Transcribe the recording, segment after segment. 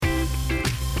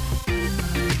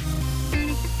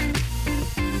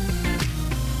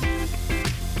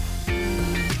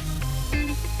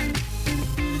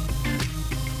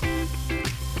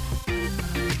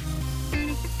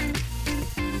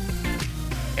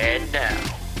And now,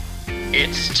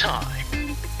 it's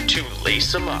time to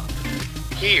lace 'em up.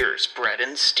 Here's Brett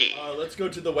and Steve. Let's go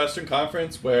to the Western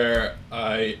Conference, where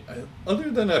I other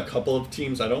than a couple of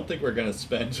teams, I don't think we're going to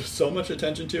spend so much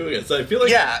attention to. I feel like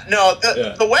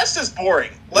the West is boring.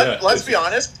 Let's be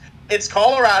honest. It's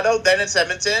Colorado, then it's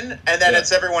Edmonton, and then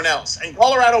it's everyone else. And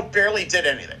Colorado barely did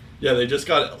anything. Yeah, they just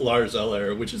got Lars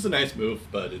Eller, which is a nice move,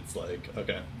 but it's like,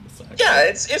 okay.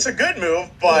 It's a good move,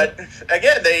 but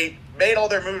again, they made all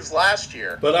their moves last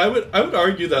year. But I would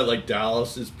argue that like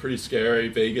Dallas is pretty scary.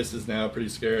 Vegas is now pretty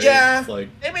scary. Yeah, it's like,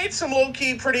 they made some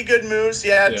low-key pretty good moves.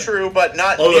 Yeah, true, but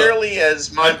not nearly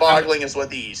as mind-boggling as what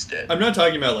the East did. I'm not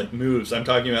talking about like moves. I'm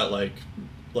talking about like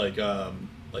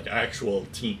actual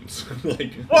teams.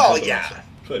 But yeah,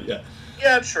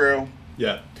 true.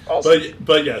 Yeah. Also,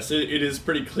 but yes, it is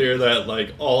pretty clear that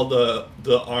like all the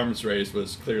arms race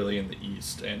was clearly in the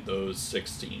East and those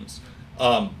 6 teams.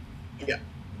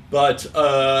 But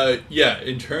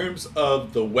in terms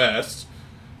of the West,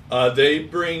 they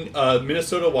bring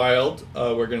Minnesota Wild.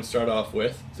 We're going to start off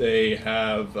with. They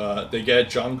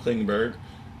get John Klingberg.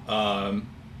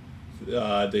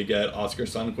 They get Oscar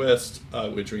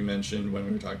Sundqvist, which we mentioned when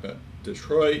we were talking about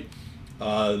Detroit.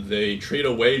 They trade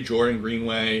away Jordan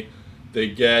Greenway. They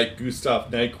get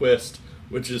Gustav Nyquist,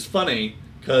 which is funny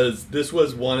because this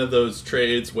was one of those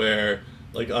trades where,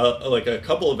 like a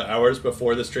couple of hours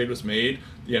before this trade was made,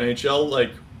 the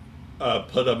NHL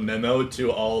put a memo to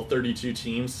all 32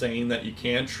 teams saying that you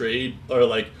can't trade, or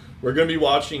like, we're going to be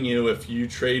watching you if you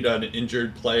trade an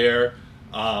injured player,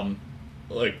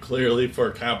 clearly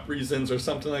for cap reasons or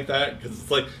something like that,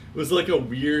 because it was like a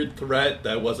weird threat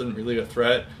that wasn't really a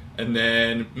threat. And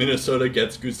then Minnesota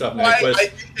gets Gustav Nyquist,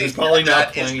 who's probably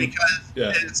not playing.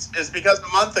 It's because a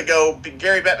month ago,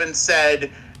 Gary Bettman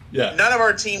said, none of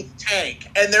our teams tank.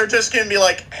 And they're just going to be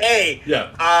like, hey,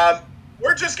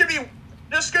 we're just going to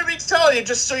be telling you,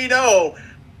 just so you know,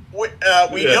 we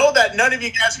know that none of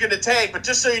you guys are going to tank, but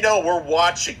just so you know, we're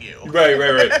watching you.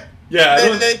 Right.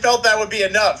 Yeah. They felt that would be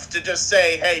enough to just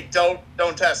say, hey, don't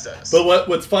test us. But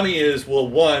what's funny is,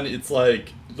 one, it's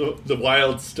like, the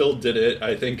Wild still did it.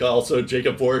 I think also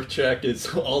Jacob Voracek is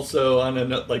also on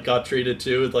got traded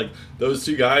too. It's like those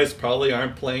two guys probably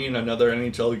aren't playing another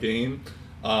NHL game.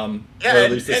 And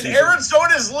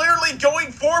Arizona is literally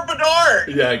going for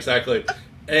Bedard. Yeah, exactly.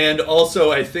 And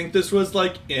also, I think this was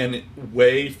like a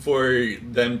way for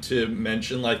them to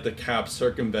mention like the cap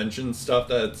circumvention stuff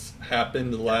that's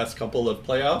happened the last couple of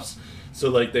playoffs.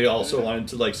 So like they also wanted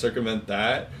to like circumvent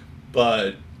that,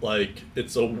 but like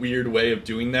it's a weird way of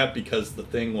doing that, because the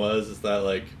thing is that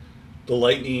like the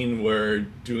Lightning were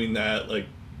doing that like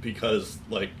because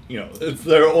like, you know, it's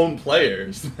their own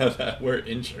players that were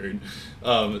injured,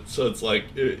 so it's like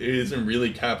it isn't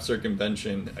really cap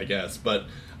circumvention, I guess. But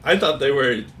I thought they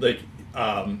were like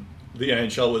the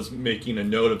NHL was making a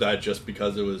note of that just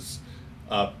because it was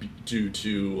due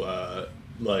to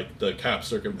like the cap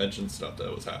circumvention stuff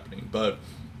that was happening. But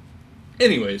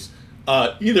anyways,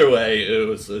 either way, it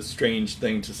was a strange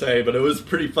thing to say, but it was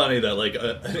pretty funny that like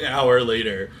an hour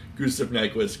later, Gustav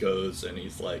Nyquist goes and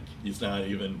he's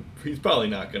probably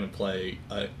not going to play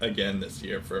again this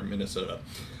year for Minnesota.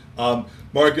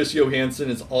 Marcus Johansson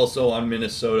is also on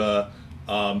Minnesota.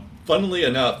 Funnily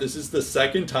enough, this is the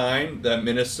second time that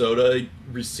Minnesota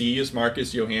receives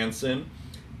Marcus Johansson,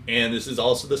 and this is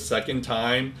also the second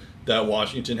time that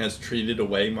Washington has traded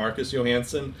away Marcus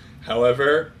Johansson.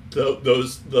 However,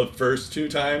 the first 2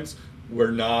 times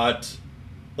were not,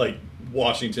 like,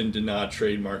 Washington did not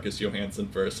trade Marcus Johansson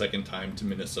for a second time to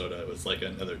Minnesota. It was like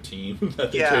another team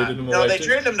that they traded him away. No, they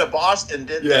traded him to Boston,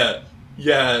 didn't they?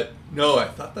 Yeah. No, I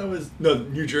thought that was... No,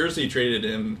 New Jersey traded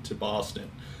him to Boston.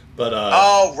 But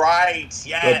oh, right,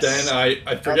 yes. But then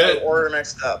I forget. The order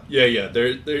mixed up. Yeah.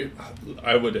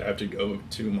 I would have to go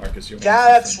to Marcus Johansson. Yeah,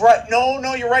 that's right.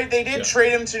 No, you're right. They did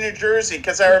trade him to New Jersey,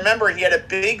 because I remember he had a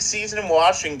big season in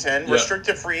Washington,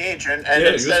 restricted free agent, and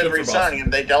instead of re-signing him,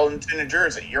 they dealt him to New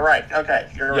Jersey. You're right.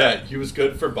 Okay, you're right. Yeah, he was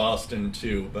good for Boston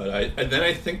too. But then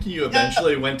I think he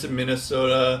eventually went to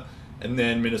Minnesota, and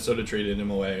then Minnesota traded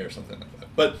him away or something like that.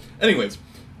 But anyways.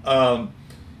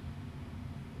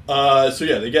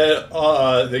 They get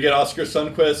Oscar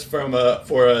Sundqvist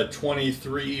for a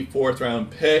 23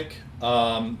 4th-round pick.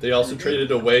 They also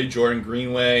traded away Jordan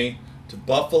Greenway to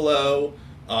Buffalo,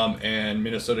 and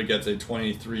Minnesota gets a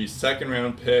 23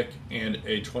 2nd-round pick and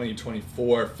a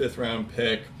 2024 5th-round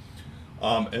pick.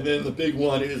 And then the big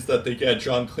one is that they get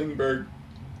John Klingberg,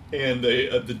 and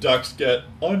the Ducks get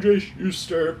Andrei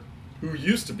Schuster, who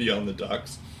used to be on the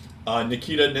Ducks,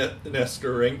 Nikita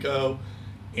Nestorenko,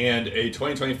 and a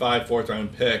 2025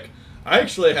 4th-round pick. I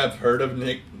actually have heard of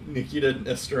Nikita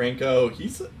Nesterenko,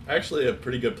 he's actually a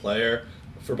pretty good player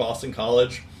for Boston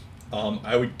College.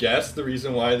 I would guess the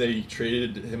reason why they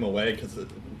traded him away, because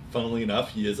funnily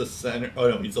enough, he is a center. Oh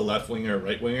no, he's a left winger,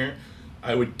 right winger.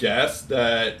 I would guess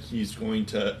that he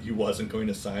wasn't going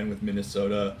to sign with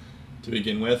Minnesota to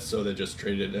begin with, so they just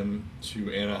traded him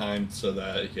to Anaheim so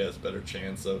that he has a better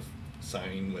chance of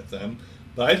signing with them.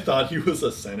 But I thought he was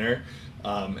a center,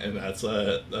 and that's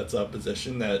a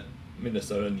position that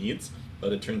Minnesota needs.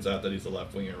 But it turns out that he's a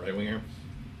left winger, right winger.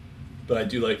 But I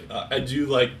do like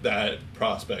that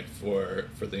prospect for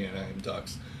the Anaheim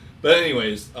Ducks. But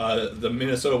anyways, the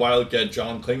Minnesota Wild get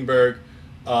John Klingberg.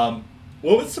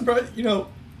 What was surprising, I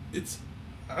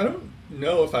don't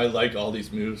know if I like all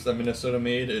these moves that Minnesota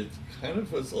made. It kind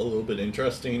of was a little bit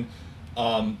interesting,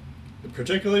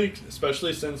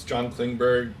 especially since John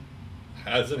Klingberg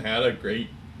hasn't had a great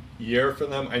year for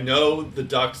them. I know the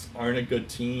Ducks aren't a good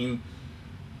team.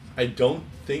 I don't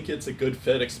think it's a good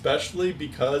fit, especially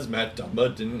because Matt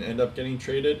Dumba didn't end up getting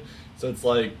traded. So it's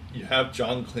like you have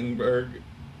John Klingberg.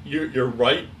 Your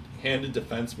right-handed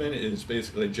defenseman is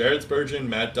basically Jared Spurgeon,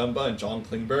 Matt Dumba, and John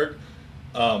Klingberg.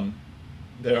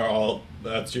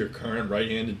 That's your current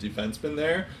right-handed defenseman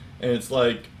there. And it's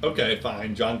like, okay,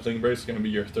 fine, John Klingberg's going to be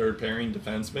your third pairing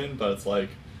defenseman, but it's like,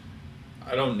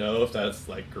 I don't know if that's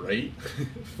like great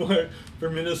for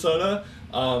Minnesota.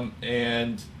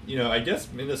 And I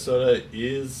guess Minnesota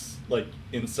is like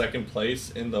in second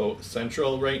place in the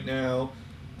Central right now.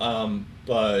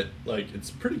 But like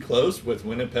it's pretty close with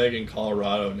Winnipeg and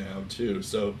Colorado now too.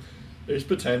 So there's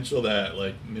potential that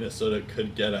like Minnesota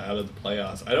could get out of the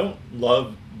playoffs. I don't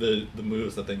love the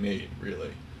moves that they made,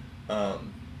 really.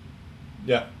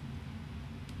 Yeah.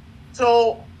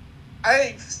 So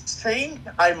I think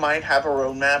I might have a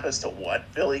roadmap as to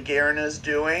what Billy Guerin is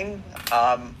doing,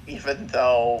 even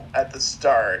though at the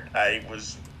start I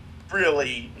was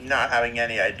really not having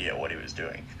any idea what he was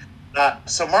doing.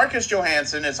 So Marcus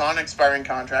Johansson is on expiring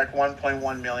contract,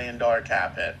 $1.1 million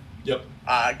cap hit. Yep.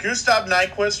 Gustav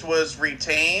Nyquist was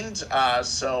retained,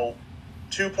 so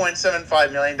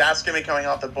 $2.75 million. That's going to be coming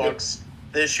off the books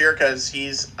this year because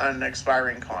he's on an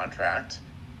expiring contract.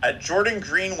 Jordan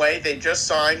Greenway, they just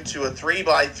signed to a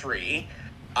 3x3,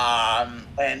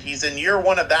 and he's in year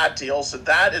one of that deal, so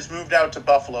that is moved out to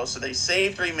Buffalo, so they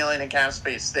save $3 million in cap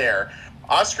space there.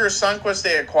 Oscar Sundqvist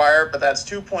they acquired, but that's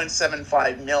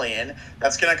 $2.75 million.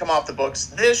 That's going to come off the books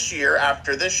this year,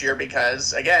 after this year,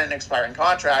 because, again, expiring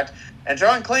contract. And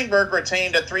John Klingberg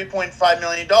retained at $3.5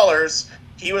 million.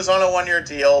 He was on a one-year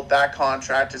deal. That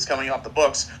contract is coming off the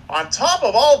books. On top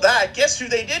of all that, guess who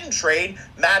they didn't trade?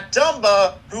 Matt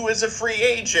Dumba, who is a free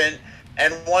agent.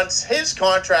 And once his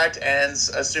contract ends,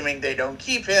 assuming they don't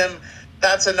keep him,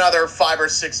 that's another $5 or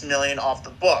 $6 million off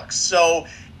the books. So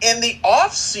in the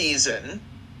off-season,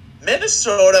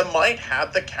 Minnesota might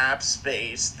have the cap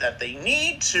space that they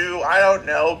need to, I don't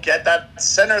know, get that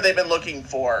center they've been looking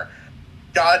for.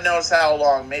 God knows how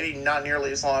long. Maybe not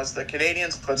nearly as long as the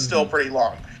Canadiens, but still pretty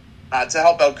long, to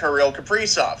help out Kirill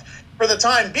Kaprizov. For the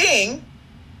time being,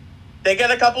 they get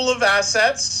a couple of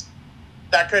assets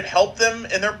that could help them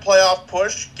in their playoff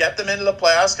push, get them into the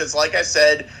playoffs, because like I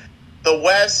said, the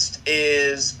West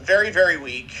is very, very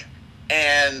weak.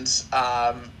 And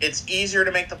it's easier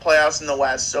to make the playoffs in the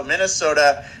West. So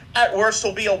Minnesota, at worst,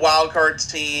 will be a wild card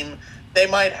team. They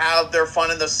might have their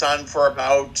fun in the sun for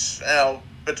about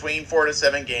between 4 to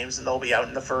 7 games, and they'll be out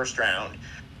in the first round.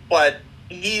 But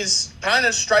he's kind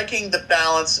of striking the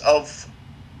balance of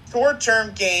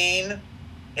short-term gain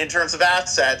in terms of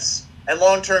assets and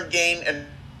long-term gain in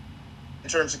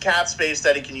terms of cap space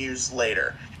that he can use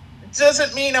later.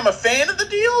 Doesn't mean I'm a fan of the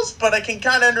deals, but I can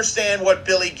kind of understand what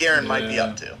Billy Guerin might be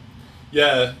up to.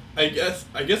 Yeah, I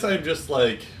guess I'm just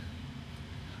like,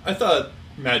 I thought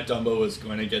Matt Dumba was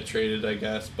going to get traded, I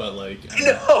guess, but like,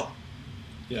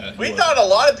 yeah, we thought a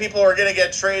lot of people were going to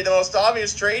get traded, the most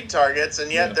obvious trade targets, and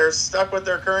yet they're stuck with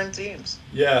their current teams.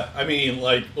 Yeah, I mean,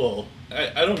 like, well,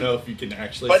 I don't know if you can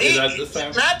actually say that this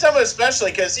time. Matt Dumba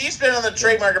especially, because he's been on the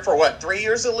trade market for, 3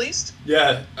 years at least?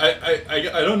 Yeah,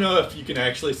 I don't know if you can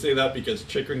actually say that because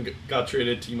Chychrun got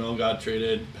traded, Timo got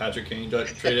traded, Patrick Kane got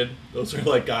traded. Those are,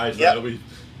 like, guys that we've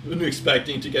been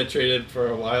expecting to get traded for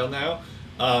a while now.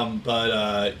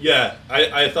 I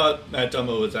thought Matt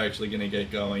Dumba was actually going to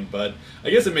get going, but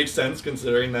I guess it makes sense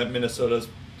considering that Minnesota's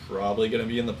probably going to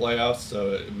be in the playoffs,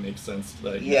 so it makes sense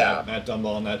that you have Matt Dumba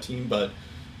on that team, but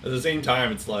at the same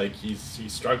time, it's like he's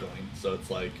struggling, so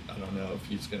it's like, I don't know if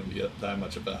he's going to be that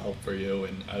much of a help for you,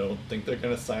 and I don't think they're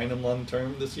going to sign him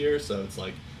long-term this year, so it's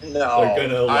like they're going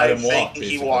to let him walk, basically.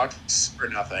 He walks for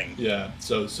nothing. Yeah,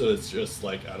 so it's just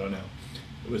like, I don't know.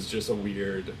 was just a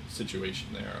weird situation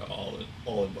there,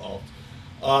 all involved.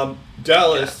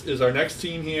 Dallas is our next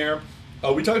team here.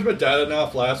 We talked about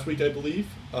Dadonov last week, I believe.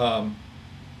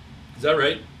 Is that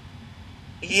right?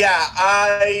 Yeah,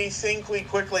 I think we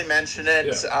quickly mentioned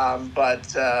it, but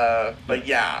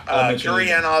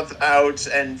Gurianov out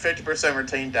and 50%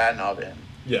 retained Dadonov in.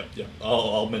 Yeah,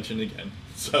 I'll mention it again.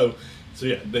 So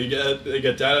yeah, they get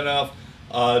Dadonov.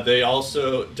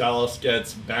 Dallas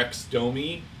gets Max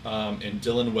Domi and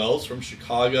Dylan Wells from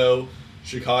Chicago.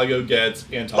 Chicago gets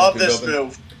Anton Love Khudobin. This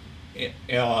move.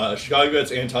 Chicago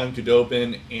gets Anton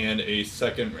Khudobin and a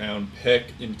second-round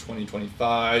pick in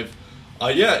 2025.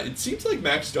 It seems like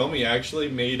Max Domi actually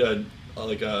made a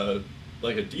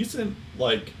decent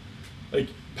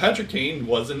Patrick Kane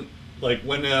wasn't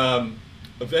when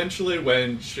eventually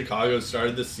when Chicago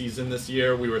started the season this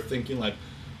year, we were thinking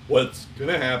what's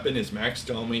gonna happen is Max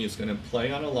Domi is gonna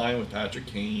play on a line with Patrick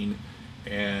Kane,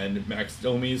 and Max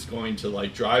Domi is going to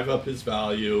drive up his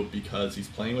value because he's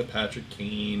playing with Patrick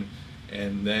Kane,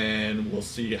 and then we'll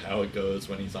see how it goes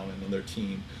when he's on another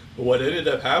team. But what ended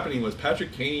up happening was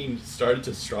Patrick Kane started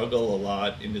to struggle a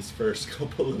lot in his first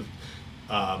couple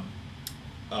of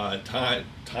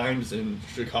times in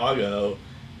Chicago,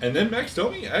 and then Max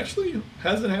Domi actually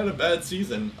hasn't had a bad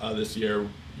season this year,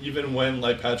 even when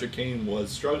Patrick Kane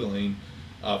was struggling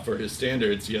for his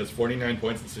standards. He has 49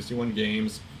 points in 61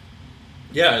 games.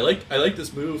 Yeah, I like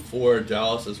this move for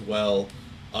Dallas as well.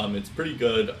 It's pretty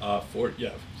good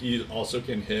he also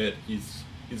can hit.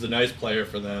 He's a nice player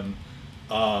for them.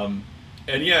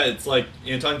 It's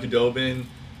Anton Khudobin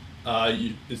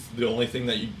is the only thing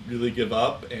that you really give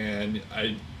up, and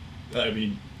I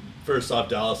mean, first off,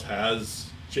 Dallas has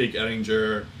Jake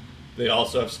Ettinger. They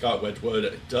also have Scott Wedgwood.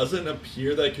 It doesn't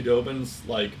appear that Khudobin's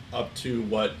up to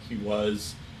what he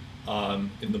was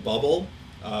in the bubble,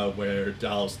 where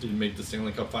Dallas didn't make the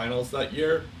Stanley Cup Finals that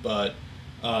year. But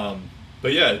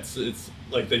it's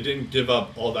they didn't give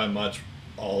up all that much,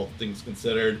 all things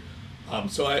considered.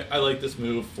 So I like this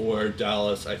move for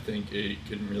Dallas. I think it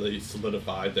can really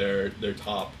solidify their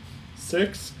top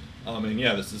six.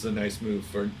 This is a nice move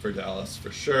for Dallas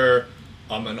for sure.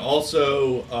 And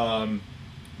also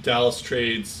Dallas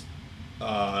trades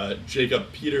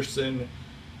Jacob Peterson,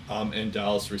 and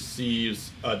Dallas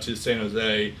receives to San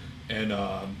Jose, and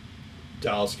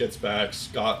Dallas gets back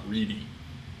Scott Reedy.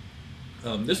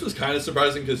 This was kind of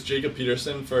surprising because Jacob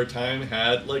Peterson for a time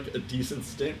had a decent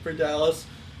stint for Dallas,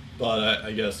 but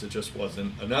I guess it just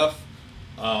wasn't enough.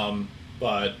 I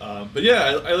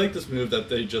like this move that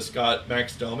they just got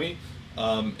Max Domi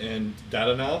and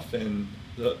Dadonov, and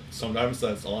sometimes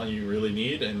that's all you really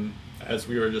need. And as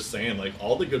we were just saying,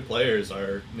 all the good players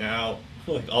are now,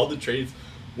 all the trades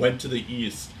went to the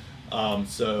East.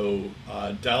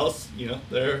 Dallas,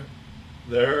 they're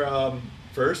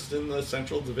first in the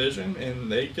Central Division,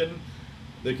 and they can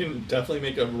definitely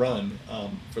make a run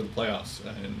for the playoffs,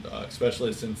 and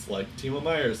especially since Timo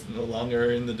Meyer's no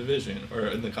longer in the division or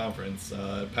in the conference,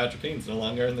 Patrick Kane's no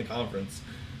longer in the conference,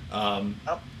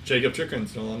 Jacob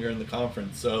Chikrin's no longer in the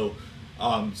conference. So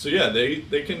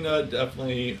they can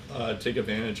definitely take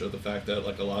advantage of the fact that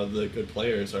a lot of the good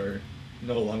players are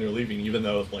no longer leaving, even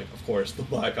though of course the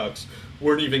Blackhawks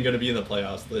weren't even going to be in the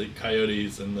playoffs. The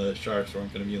Coyotes and the Sharks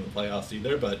weren't going to be in the playoffs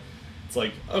either, but it's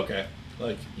okay.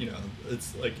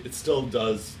 It's it still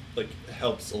does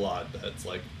helps a lot. That it's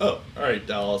oh, all right,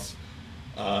 Dallas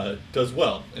does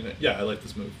well, and I like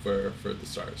this move for the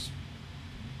Stars.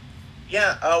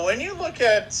 Yeah, when you look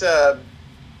at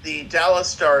the Dallas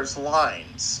Stars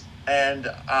lines, and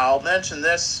I'll mention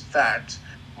this fact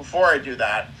before I do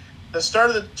that. The start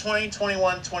of the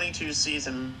 2021-22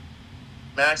 season,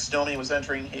 Max Domi was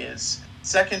entering his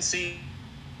second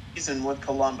season with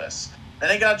Columbus.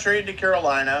 Then he got traded to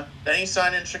Carolina, then he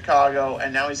signed in Chicago,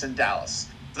 and now he's in Dallas.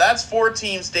 So that's 4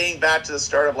 teams dating back to the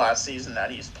start of last season that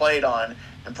he's played on.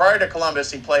 And prior to Columbus,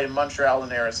 he played in Montreal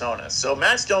and Arizona. So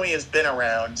Max Domi has been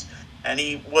around, and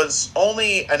he was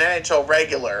only an NHL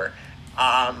regular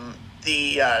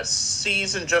the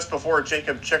season just before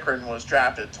Jacob Chikrin was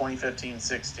drafted,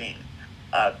 2015-16.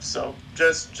 So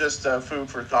just food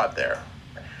for thought there.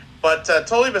 But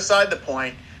totally beside the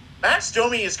point, Max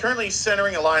Domi is currently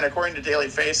centering a line, according to Daily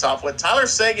Faceoff, with Tyler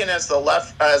Seguin as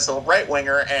the right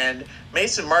winger and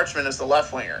Mason Marchment as the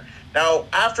left winger. Now,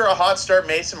 after a hot start,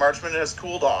 Mason Marchment has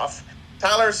cooled off.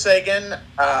 Tyler Seguin,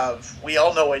 we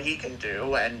all know what he can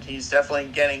do, and he's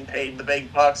definitely getting paid the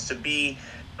big bucks to be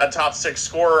a top 6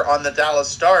 scorer on the Dallas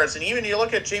Stars. And even you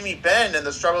look at Jamie Benn and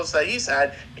the struggles that he's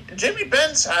had, Jamie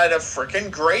Benn's had a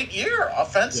freaking great year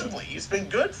offensively. Yeah. He's been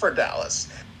good for Dallas.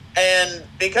 And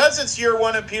because it's year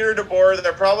one of Peter DeBoer,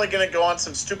 they're probably going to go on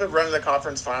some stupid run of the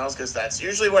conference finals because that's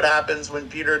usually what happens when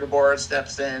Peter DeBoer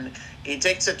steps in. He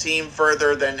takes a team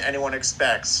further than anyone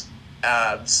expects.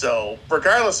 So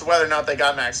regardless of whether or not they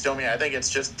got Max Domi, I think it's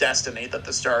just destiny that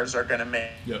the Stars are going to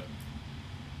make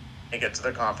it to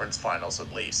the conference finals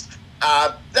at least.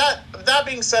 That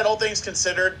being said, all things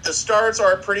considered, the Stars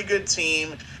are a pretty good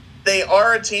team. They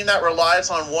are a team that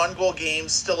relies on one-goal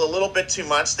games still a little bit too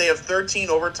much. They have 13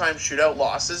 overtime shootout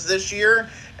losses this year.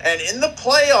 And in the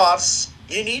playoffs,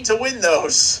 you need to win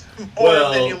those more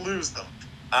than you lose them.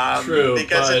 True,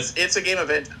 because it's a game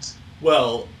of inches.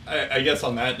 Well, I guess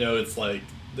on that note, it's like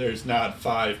there's not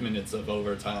 5 minutes of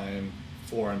overtime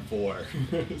 4-on-4,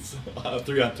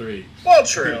 3-on-3. Well,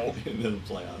 true. In the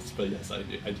playoffs, but yes, I do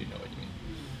know what you mean.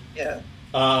 Yeah.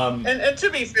 And to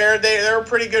be fair, they were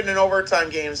pretty good in overtime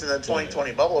games in the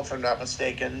 2020 bubble, if I'm not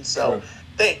mistaken. So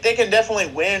they can definitely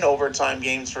win overtime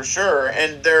games for sure.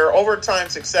 And their overtime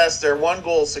success, their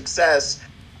one-goal success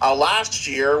last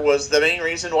year was the main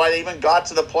reason why they even got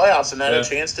to the playoffs and had a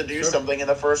chance to do something in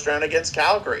the first round against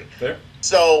Calgary. Fair.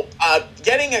 So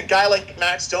getting a guy like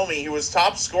Max Domi, who was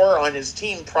top scorer on his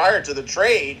team prior to the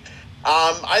trade,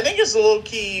 I think is a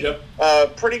low-key,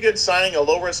 pretty good signing, a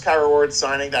low-risk, high-reward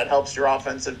signing that helps your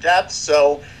offensive depth.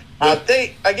 So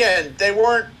they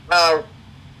weren't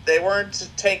to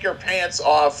take your pants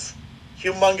off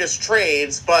humongous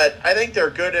trades, but I think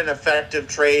they're good and effective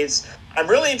trades. I'm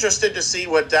really interested to see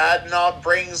what Dadonov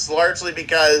brings, largely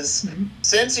because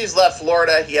since he's left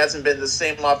Florida, he hasn't been the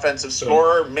same offensive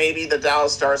scorer. Maybe the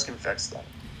Dallas Stars can fix that.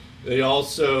 They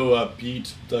also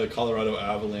beat the Colorado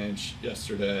Avalanche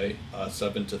yesterday,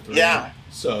 7-3. Yeah.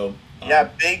 So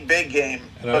big game.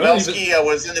 Pavelski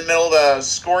was in the middle of a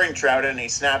scoring drought, and he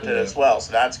snapped it as well.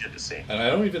 So that's good to see. And I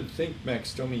don't even think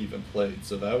Max Domi even played,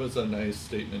 so that was a nice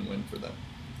statement win for them.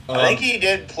 I think he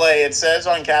did play. It says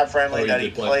on Cap Friendly that he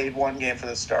played one game for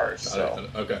the Stars. So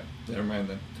okay, never mind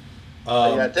then.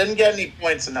 Didn't get any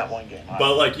points in that one game.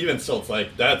 But like even still, it's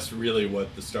like that's really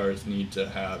what the Stars need to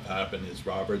have happen is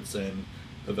Robertson,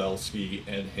 Pavelski,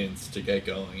 and Hintz to get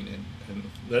going, and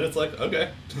then it's like okay,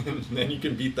 then you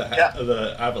can beat the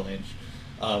Avalanche.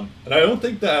 And I don't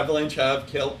think the Avalanche have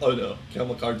Cale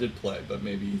Makar did play, but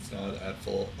maybe he's not at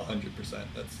full 100%.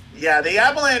 The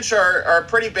Avalanche are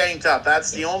pretty banged up. That's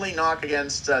the only knock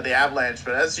against the Avalanche.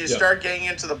 But as you start getting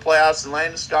into the playoffs and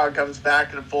Landeskog comes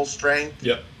back at full strength,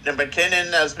 and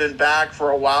McKinnon has been back for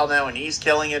a while now, and he's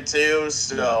killing it too.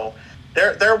 So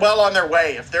they're well on their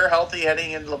way. If they're healthy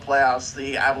heading into the playoffs,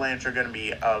 the Avalanche are going to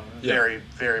be a very,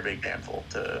 very big handful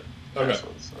to mess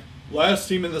with. So. Last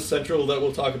team in the Central that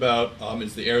we'll talk about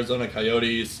is the Arizona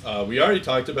Coyotes. We already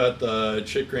talked about the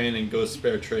Chychrun and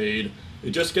Gostisbehere trade. They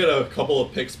just get a couple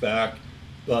of picks back,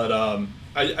 but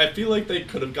I feel like they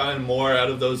could have gotten more out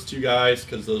of those two guys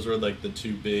because those were like the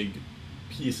two big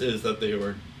pieces that they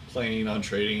were planning on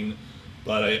trading.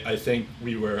 But I think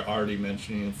we were already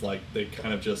mentioning it's like they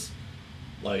kind of just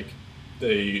like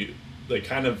they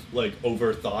kind of like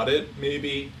overthought it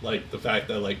maybe, like the fact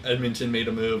that like Edmonton made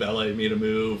a move, LA made a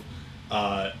move,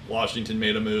 Washington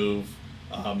made a move,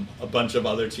 a bunch of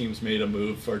other teams made a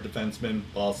move for defensemen,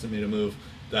 Boston made a move,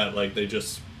 that like they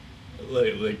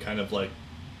kind of like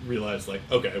realized like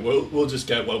okay, we'll just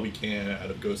get what we can out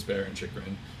of Gostisbehere and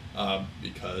Chychrun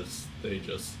because they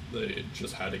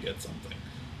just had to get something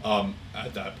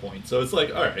at that point. So it's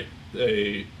like all right,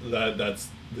 that's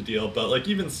the deal. But like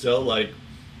even still, like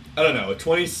I don't know, a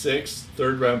 26th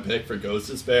third-round pick for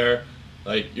Gostisbehere.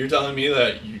 Like, you're telling me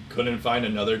that you couldn't find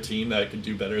another team that could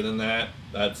do better than that?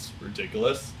 That's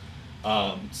ridiculous.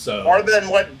 So more than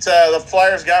what the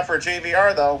Flyers got for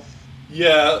JVR, though.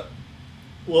 Yeah.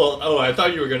 Well, I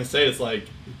thought you were going to say it's like,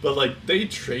 but like they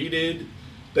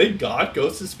got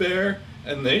Gostisbehere,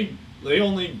 and they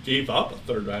only gave up a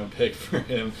third-round pick for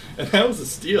him, and that was a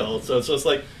steal. So it's just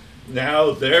like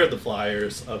now they're the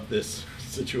Flyers of this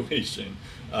situation.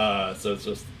 So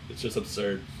it's just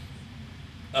absurd.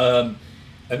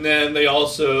 And then they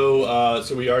also,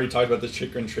 so we already talked about the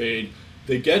Chychrun trade.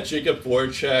 They get Jacob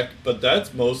Voracek, but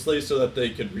that's mostly so that they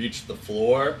could reach the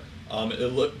floor.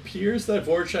 It appears that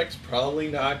Voracek's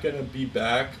probably not going to be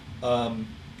back, or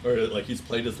like he's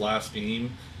played his last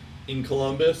game in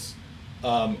Columbus,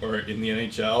 or in the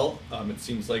NHL. It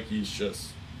seems like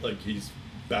he's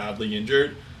badly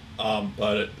injured.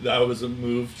 But that was a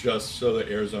move just so that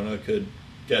Arizona could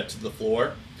get to the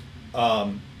floor.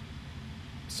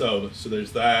 So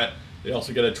there's that. They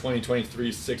also get a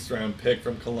 2023 6th-round pick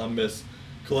from Columbus.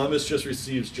 Columbus just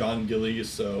receives John Gillies,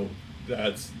 so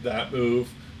that's that move.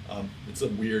 It's a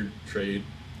weird trade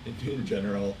in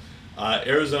general.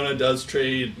 Arizona does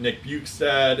trade Nick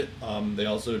Bjugstad. They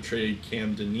also trade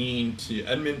Cam Dineen to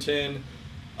Edmonton.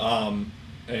 And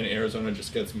Arizona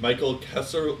just gets Michael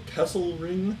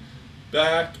Kesselring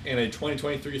back and a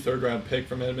 2023 third-round pick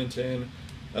from Edmonton.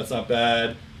 That's not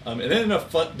bad. And then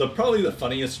probably the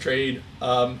funniest trade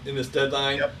in this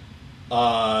deadline,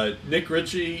 Nick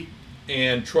Ritchie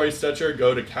and Troy Stecher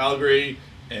go to Calgary,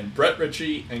 and Brett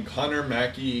Ritchie and Connor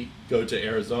Mackey go to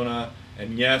Arizona.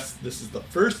 And yes, this is the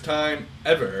first time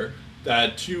ever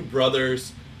that two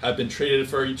brothers have been traded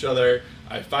for each other.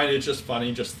 I find it just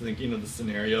funny just thinking of the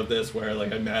scenario of this, where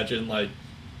like I imagine like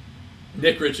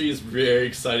Nick Ritchie is very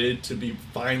excited to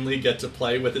finally get to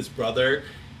play with his brother,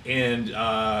 and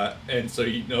so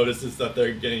he notices that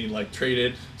they're getting like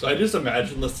traded. So I just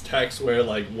imagine this text where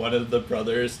like one of the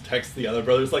brothers texts the other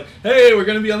brothers like, "Hey, we're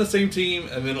gonna be on the same team,"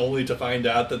 and then only to find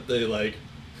out that they like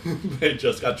they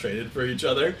just got traded for each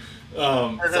other.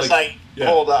 They're just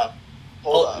hold up.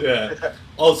 Yeah.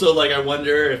 Also, like I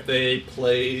wonder if they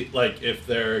play like if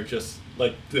they're just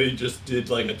like they just did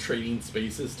like a trading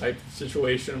spaces type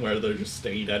situation where they're just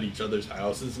staying at each other's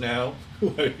houses now,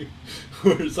 like,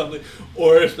 or something,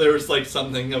 or if there was like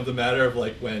something of the matter of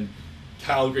like when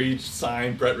Calgary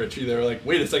signed Brett Ritchie, they were like,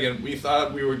 wait a second, we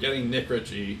thought we were getting Nick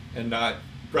Ritchie and not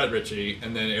Brett Ritchie,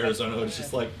 and then Arizona was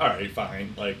just like, all right,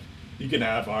 fine, like you can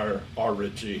have our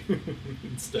Ritchie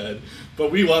instead,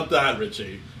 but we want that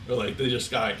Ritchie, or like they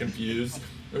just got confused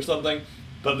or something.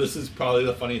 But this is probably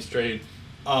the funniest trade.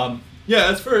 Yeah,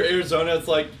 as for Arizona, it's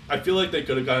like I feel like they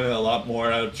could have gotten a lot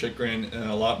more out of Chychrun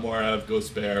and a lot more out of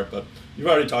Gosper, but you've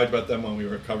already talked about them when we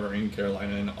were covering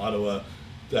Carolina and Ottawa,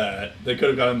 that they could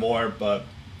have gotten more, but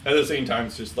at the same time,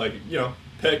 it's just like, you know,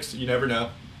 picks, you never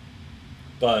know.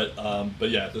 But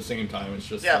yeah, at the same time, it's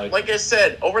just like I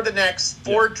said, over the next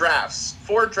four drafts,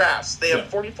 they have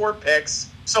 44 picks.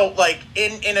 So like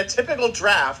in a typical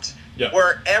draft,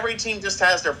 where every team just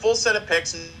has their full set of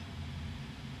picks,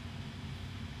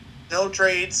 no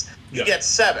trades, you get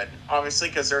 7, obviously,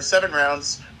 because there are 7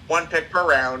 rounds, 1 pick per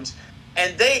round,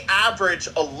 and they average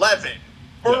 11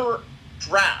 per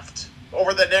draft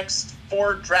over the next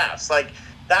 4 drafts. Like,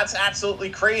 that's absolutely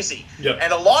crazy.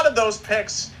 And a lot of those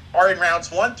picks are in rounds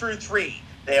 1 through 3.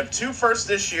 They have 2 firsts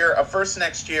this year, a first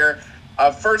next year,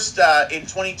 a first in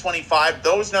 2025.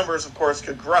 Those numbers, of course,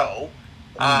 could grow,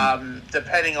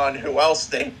 depending on who else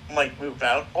they might move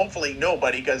out. Hopefully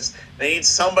nobody, because they need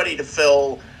somebody to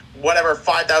fill whatever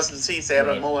 5,000 seats they have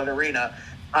at Mullen Arena.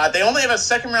 They only have a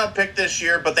second-round pick this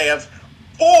year, but they have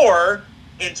 4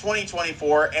 in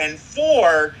 2024 and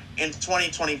 4 in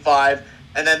 2025.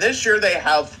 And then this year they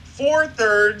have 4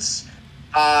 thirds.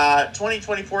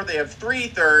 2024 they have 3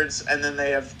 thirds, and then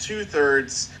they have 2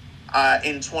 thirds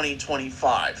in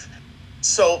 2025.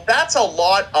 So that's a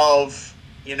lot of,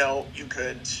 you know, you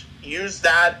could use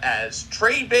that as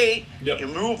trade bait. You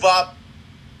move up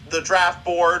the draft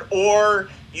board, or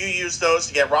you use those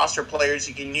to get roster players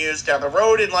you can use down the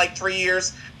road in like 3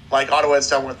 years, like Ottawa's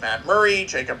done with Matt Murray,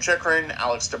 Jacob Chychrun,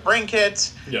 Alex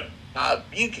DeBrincat.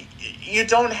 You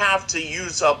don't have to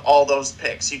use up all those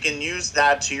picks. You can use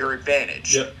that to your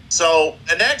advantage. So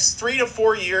the next 3 to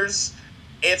 4 years,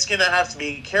 it's going to have to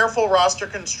be careful roster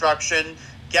construction,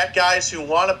 get guys who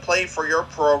want to play for your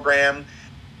program,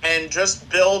 and just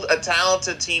build a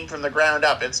talented team from the ground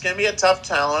up. It's going to be a tough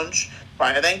challenge.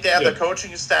 I think they have the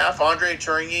coaching staff. Andre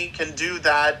Tourigny can do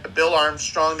that. Bill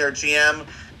Armstrong, their GM.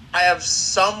 I have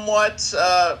somewhat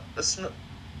a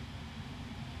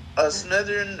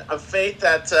smattering of faith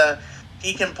that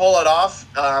he can pull it off.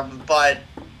 But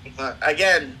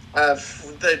again,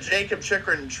 the Jacob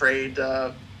Chychrun trade,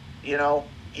 you know,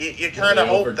 you kind of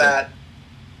hope that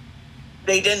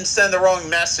they didn't send the wrong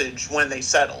message when they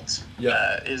settled.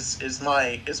 Is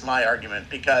my argument,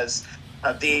 because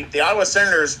the Ottawa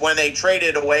Senators, when they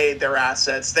traded away their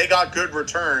assets, they got good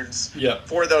returns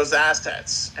for those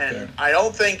assets. And I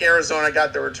don't think Arizona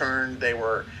got the return they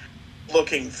were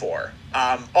looking for.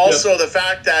 Also, the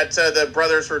fact that the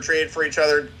brothers were traded for each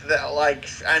other,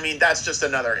 that's just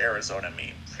another Arizona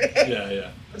meme.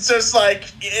 It's just like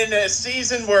in a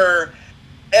season where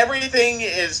everything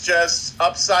is just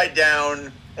upside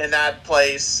down in that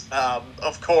place,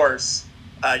 of course,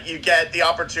 you get the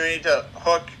opportunity to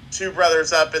hook 2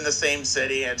 brothers up in the same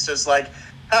city, and it's just like,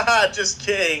 haha, just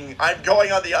kidding, I'm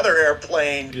going on the other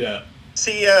airplane.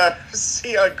 See ya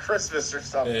on Christmas or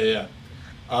something.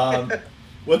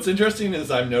 What's interesting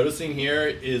is I'm noticing here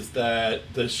is that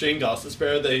the Shane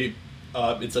Gostisbehere,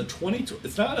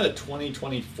 it's not a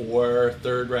 2024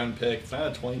 third round pick, it's not a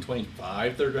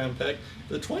 2025 third round pick,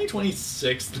 it's a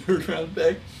 2026 third round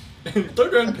pick. And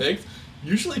third round picks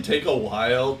usually take a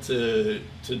while to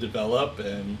develop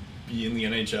and be in the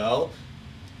NHL,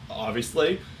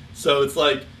 obviously. So it's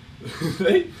like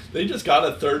they just got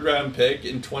a 3rd round pick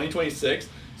in 2026.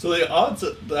 So the odds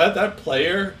that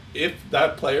player, if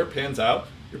that player pans out,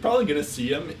 you're probably going to see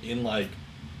him in like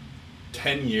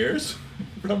 10 years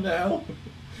from now,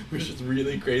 which is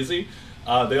really crazy.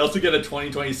 They also get a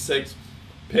 2026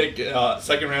 pick,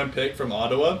 2nd round pick from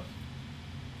Ottawa.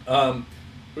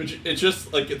 Which it's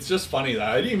just funny that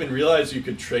I didn't even realize you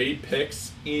could trade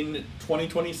picks in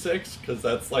 2026 because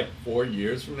that's like 4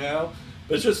 years from now.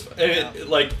 But it's just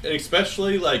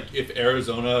especially like if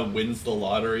Arizona wins the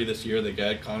lottery this year, they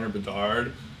get Connor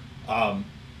Bedard.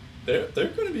 They're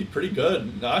going to be pretty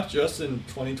good, not just in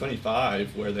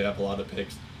 2025 where they have a lot of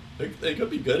picks. They could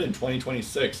be good in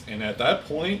 2026, and at that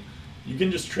point, you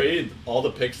can just trade all the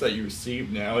picks that you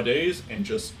receive nowadays and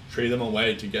just trade them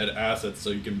away to get assets so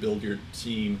you can build your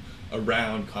team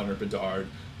around Connor Bedard,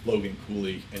 Logan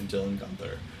Cooley, and Dylan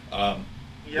Guenther,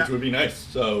 which would be nice.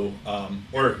 So,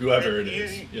 or whoever it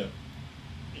is. Yeah.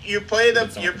 You play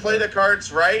the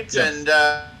cards right, and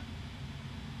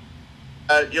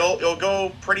you'll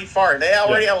go pretty far. They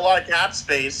already have a lot of cap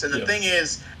space, and the thing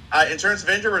is, in terms of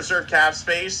injured reserve cap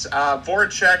space,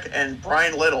 Voracek and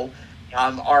Brian Little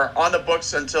are on the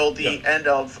books until the end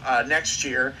of next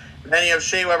year. And then you have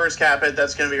Shea Weber's cap hit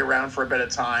that's going to be around for a bit of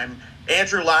time.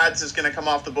 Andrew Ladd's is going to come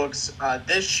off the books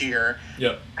this year.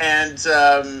 Yep. And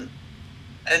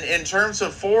in terms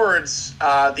of forwards,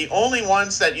 the only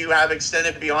ones that you have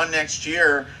extended beyond next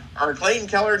year are Clayton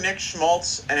Keller, Nick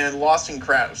Schmaltz, and Lawson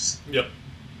Krause. Yep.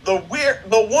 The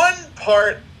one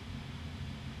part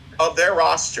of their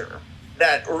roster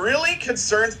that really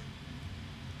concerns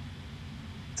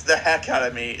the heck out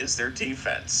of me is their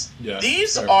defense. Yeah,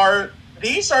 these are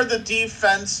the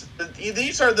defense.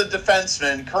 These are the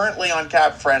defensemen currently on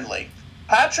cap friendly: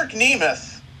 Patrick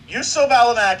Nemeth, Juuso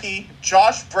Välimäki,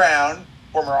 Josh Brown,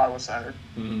 former Ottawa Senator,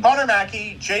 Connor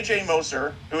Mackey, JJ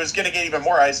Moser, who is going to get even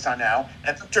more ice time now,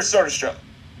 and Victor Soderstrom.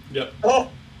 Yep.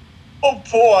 Oh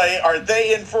boy, are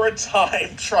they in for a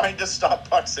time trying to stop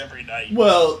pucks every night.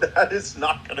 Well, that is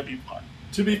not going to be fun.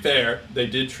 To be fair, they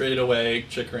did trade away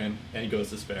Chychrun and he goes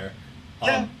to spare.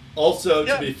 To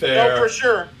be fair, no, for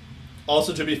sure.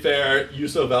 Also, to be fair,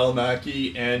 Juuso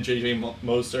Välimäki and JJ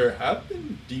Moser have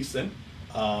been decent,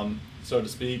 so to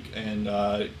speak, and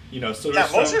Soderstrom. Yeah,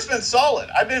 Moser's been solid.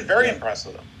 I've been very impressed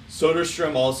with him.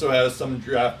 Soderstrom also has some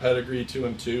draft pedigree to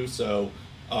him too, so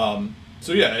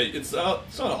it's not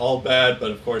all bad,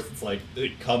 but of course it's like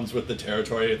it comes with the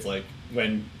territory. It's like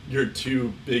when your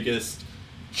 2 biggest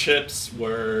chips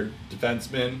were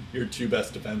defensemen, your 2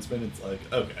 best defensemen. It's like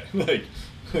okay, like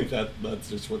that's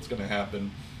just what's gonna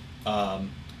happen.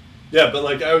 But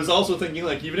like I was also thinking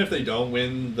like even if they don't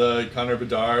win the Connor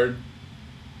Bedard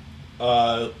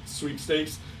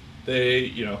sweepstakes,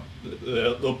 they'll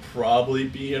probably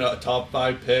be in a top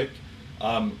 5 pick.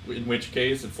 In which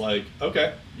case, it's like,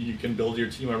 okay, you can build your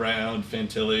team around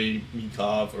Fantilli,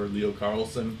 Mikov, or Leo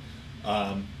Carlson,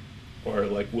 or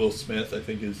like Will Smith, I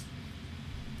think is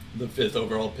the 5th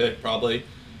overall pick probably.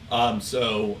 That's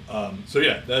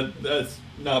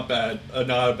not bad.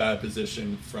 Not a bad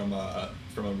position from a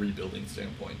rebuilding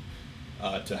standpoint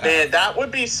to have. Man, that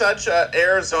would be such a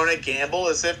Arizona gamble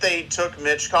as if they took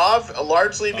Michkov,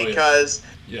 largely because.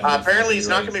 Yeah, apparently he's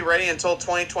not going to be ready until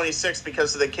 2026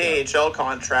 because of the KHL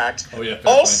contract. Oh, yeah.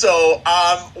 Also,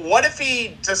 what if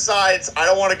he decides, I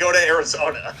don't want to go to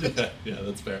Arizona? Yeah,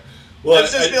 that's fair. Well,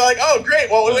 Let's just be like, oh, great.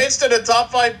 Well, we wasted a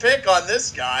top 5 pick on this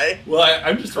guy. Well,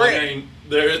 I'm just wondering,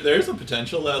 there's a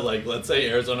potential that, like, let's say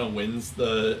Arizona wins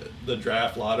the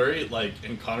draft lottery, like,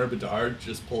 and Connor Bedard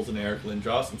just pulls an Eric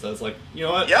Lindros and says, like, you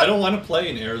know what? I don't want to play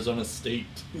in Arizona State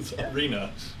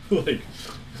arena.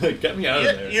 Get me out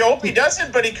of there. You hope he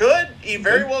doesn't, but he could. He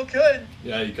very well could.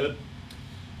 Yeah, he could.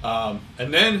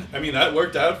 And then, I mean, that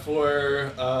worked out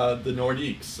for the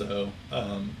Nordiques, so,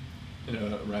 in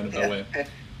a roundabout way.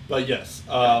 But yes,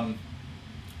 so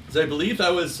I believe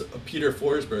that was Peter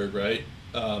Forsberg, right?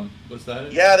 Was that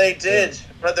it? Yeah, they did. Yeah.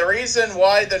 But the reason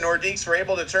why the Nordiques were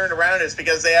able to turn around is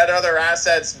because they had other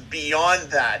assets beyond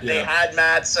that. Yeah. They had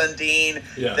Matt Sundin.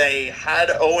 Yeah. They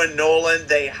had Owen Nolan.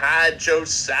 They had Joe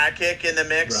Sakic in the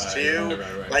mix, too.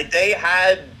 Right. Like, they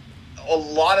had a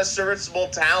lot of serviceable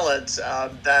talent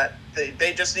that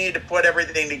they just needed to put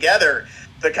everything together.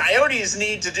 The Coyotes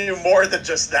need to do more than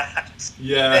just that.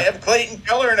 Yeah. They have Clayton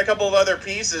Keller and a couple of other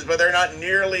pieces, but they're not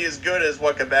nearly as good as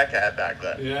what Quebec had back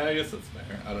then. Yeah, I guess that's fair.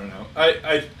 I don't know.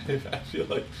 I feel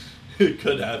like it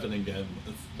could happen again.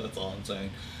 That's all I'm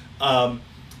saying.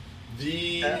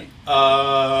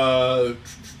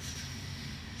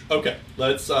 Okay,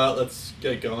 let's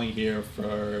get going here.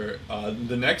 For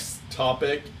the next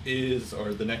topic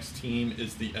the next team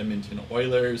is the Edmonton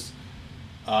Oilers.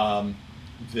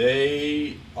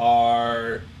 They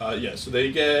are so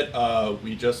they get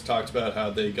we just talked about how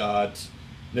they got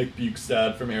Nick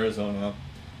Bjugstad from Arizona.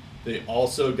 They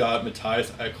also got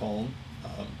Mattias Ekholm.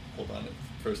 Hold on,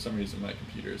 for some reason my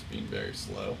computer is being very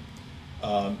slow.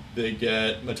 They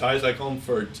get Mattias Ekholm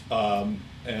for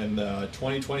and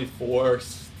 2024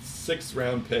 6th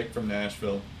round pick from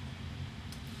Nashville.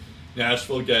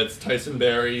 Nashville gets Tyson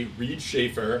Barrie, Reed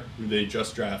Schaefer, who they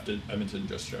just drafted, Edmonton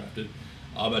just drafted,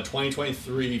 a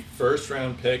 2023 first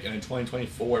round pick and a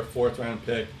 2024 4th round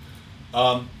pick.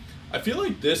 I feel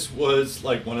like this was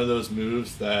like one of those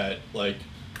moves that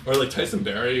Tyson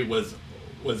Barrie was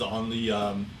on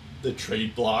the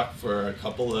trade block for a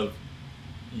couple of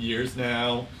years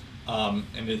now,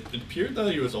 and it appeared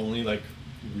that he was only like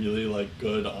really like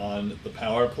good on the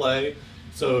power play,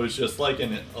 so it was just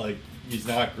he's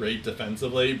not great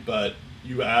defensively, but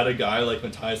you add a guy like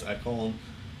Mattias Ekholm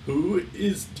who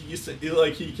is decent,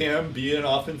 like he can be an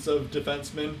offensive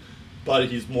defenseman, but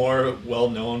he's more well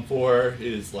known for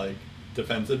his like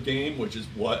defensive game, which is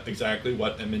exactly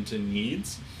what Edmonton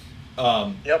needs.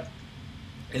 Yep.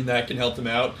 And that can help them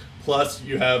out. Plus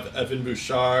you have Evan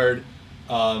Bouchard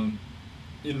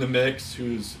in the mix,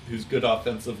 who's good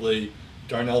offensively.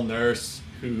 Darnell Nurse,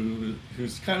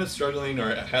 who's kind of struggling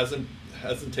or hasn't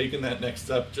taken that next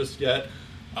step just yet.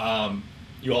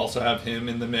 You also have him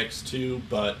in the mix too,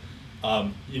 but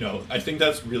I think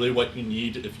that's really what you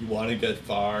need if you want to get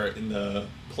far in the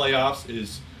playoffs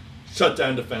is shut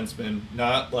down defensemen,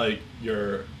 not like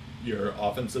your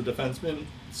offensive defensemen.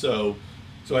 So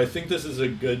I think this is a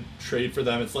good trade for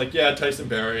them. It's like, yeah, Tyson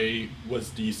Barrie was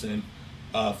decent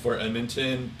for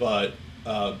Edmonton, but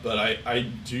I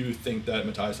do think that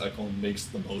Mattias Ekholm makes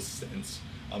the most sense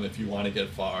if you want to get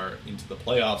far into the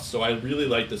playoffs. So I really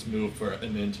like this move for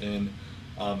Edmonton,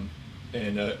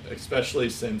 and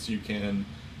especially since you can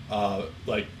I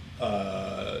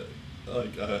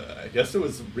guess it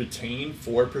was retain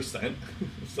 4%.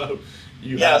 So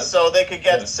so they could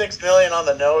get $6 million on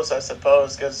the nose, I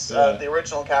suppose, because the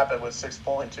original cap it was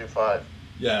 6.25.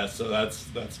 Yeah, so that's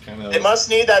kind of. They must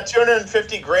need that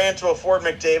 $250,000 to afford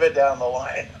McDavid down the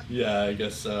line. Yeah, I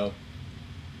guess so.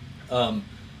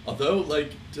 Although, I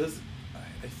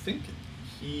think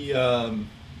he.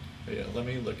 Let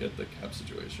me look at the cap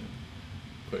situation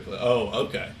quickly. Oh,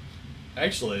 okay.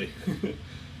 Actually,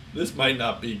 this might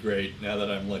not be great now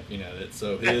that I'm looking at it.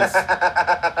 So his.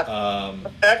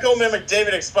 Ekholm and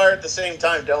McDavid expire at the same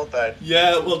time, don't they?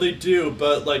 Yeah, well, they do,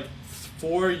 but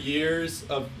 4 years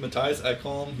of Mattias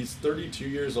Ekholm. He's 32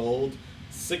 years old,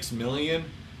 $6 million.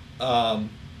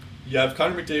 You have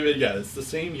Connor McDavid. Yeah, it's the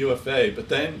same UFA. But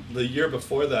then the year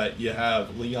before that, you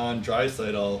have Leon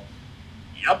Draisaitl.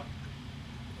 Yep.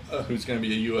 Who's going to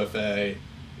be a UFA?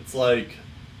 It's like,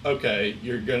 okay,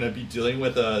 you're going to be dealing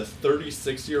with a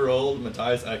 36-year-old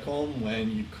Mattias Ekholm when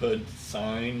you could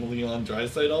sign Leon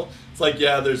Draisaitl. It's like,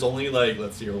 yeah, there's only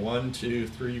 1, 2,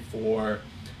 3, 4,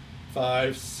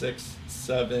 5, 6,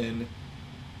 7,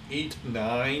 8,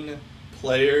 9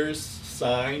 players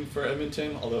signed for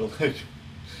Edmonton. Although,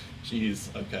 geez,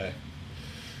 okay.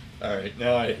 All right,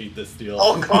 now I hate this deal.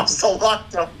 All costs a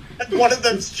lot, though. One of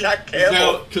them's Jack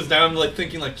Campbell. Because now I'm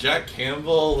thinking Jack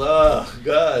Campbell.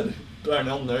 God.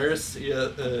 Darnell Nurse,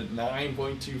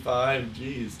 9.25.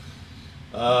 Geez.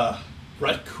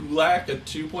 Brett Kulak at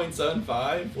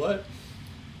 2.75. What?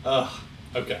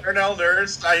 Okay. Darnell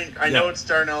Nurse. I know it's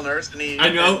Darnell Nurse, and I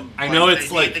know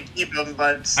it's need to keep him,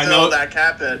 but still that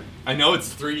cap hit. I know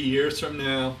it's 3 years from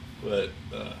now, but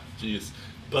geez.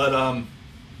 But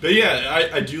yeah,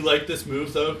 I do like this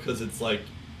move though, because it's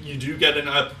you do get an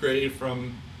upgrade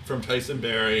from Tyson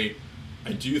Barrie.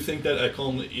 I do think that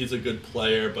Ekholm is a good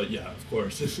player, but yeah, of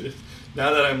course,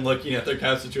 now that I'm looking at their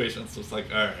cap situation, it's just all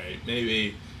right,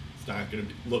 maybe it's not going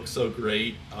to look so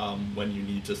great when you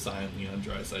need to sign Leon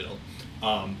Draisaitl.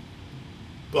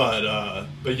 But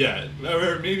yeah,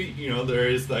 or maybe there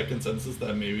is that consensus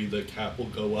that maybe the cap will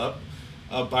go up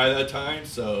by that time,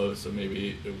 so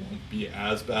maybe it won't be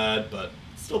as bad, but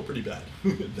still pretty bad.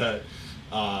 That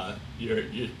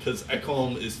because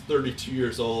Ekholm is 32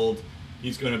 years old,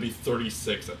 he's going to be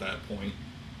 36 at that point,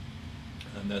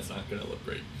 and that's not going to look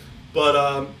great.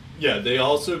 But yeah, they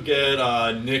also get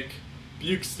Nick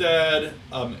Bjugstad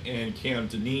and Cam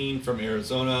Dineen from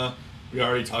Arizona. We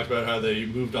already talked about how they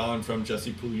moved on from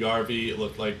Jesse Puljujarvi. It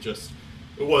looked like it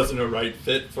wasn't a right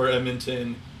fit for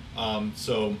Edmonton.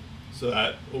 So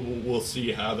that we'll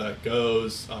see how that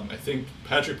goes. I think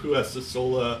Patrick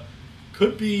Puistola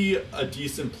could be a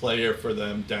decent player for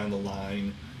them down the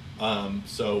line.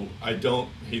 So I don't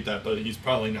hate that, but he's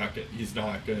probably not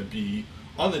going to be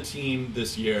on the team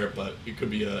this year, but it could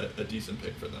be a decent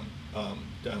pick for them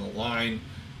down the line.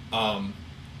 And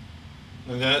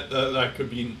that could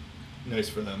be nice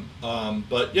for them.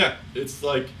 But yeah, it's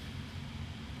like,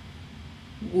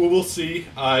 we'll see.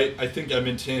 I think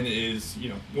Edmonton is,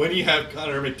 when you have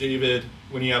Connor McDavid,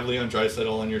 when you have Leon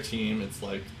Draisaitl on your team, it's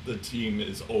like the team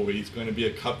is always going to be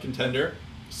a cup contender.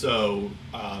 So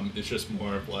it's just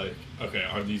more of like, okay,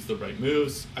 are these the right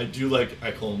moves? I do like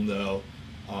Ekholm though,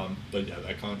 but yeah,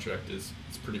 that contract it's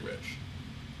pretty rich.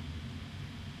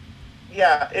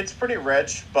 Yeah, it's pretty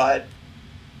rich, but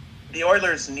the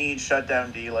Oilers need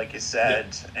shutdown D, like you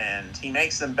said, and he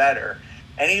makes them better.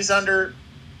 And he's under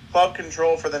club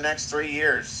control for the next 3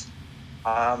 years.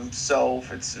 So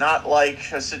it's not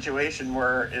like a situation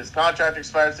where his contract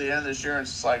expires at the end of this year and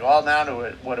it's just like, well, now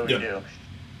what do we do?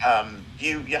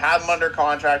 You have him under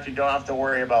contract. You don't have to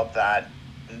worry about that.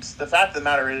 And the fact of the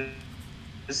matter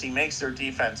is he makes their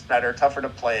defense better, tougher to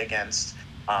play against.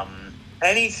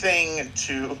 Anything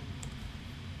to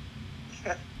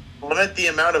limit the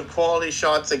amount of quality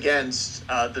shots against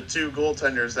the two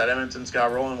goaltenders that Edmonton's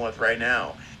got rolling with right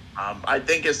now, I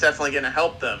think is definitely going to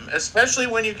help them, especially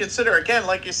when you consider, again,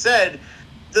 like you said,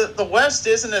 the West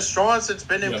isn't as strong as it's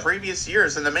been in previous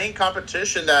years, and the main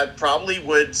competition that probably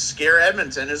would scare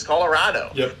Edmonton is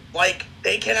Colorado. Like,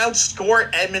 they can outscore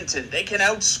Edmonton. They can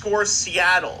outscore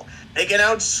Seattle. They can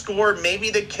outscore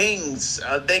maybe the Kings.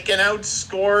 They can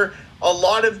outscore a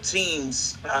lot of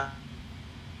teams that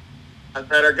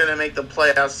are going to make the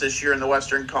playoffs this year in the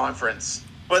Western Conference.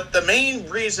 But the main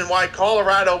reason why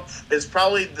Colorado is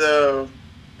probably the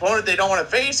opponent they don't want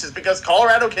to face is because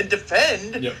Colorado can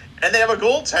defend, and they have a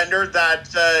goaltender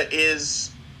that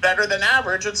is better than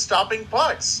average at stopping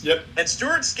pucks. And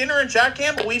Stuart Skinner and Jack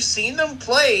Campbell, we've seen them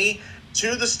play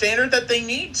to the standard that they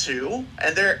need to,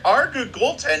 and there are good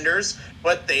goaltenders,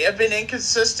 but they have been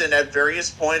inconsistent at various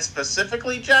points,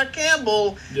 specifically Jack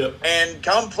Campbell. And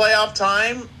come playoff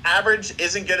time, average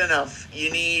isn't good enough.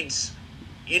 You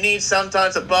need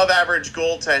sometimes above average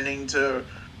goaltending to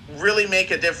really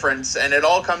make a difference, and it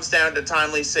all comes down to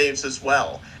timely saves as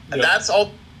well. And that's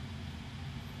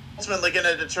ultimately going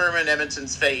to determine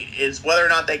Edmonton's fate, is whether or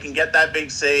not they can get that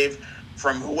big save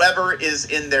from whoever is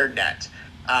in their net.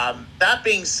 That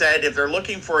being said, if they're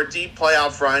looking for a deep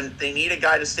playoff run, they need a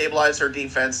guy to stabilize their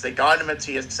defense. They got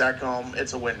Matthias Ekholm.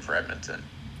 It's a win for Edmonton.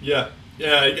 Yeah,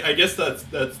 I guess that's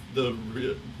the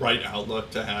right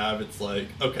outlook to have. It's like,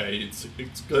 okay,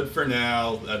 it's good for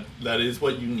now. That is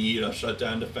what you need, a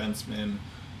shutdown defenseman.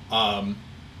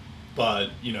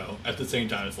 But at the same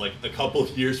time, it's like a couple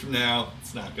of years from now,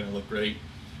 it's not going to look great.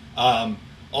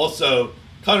 Also,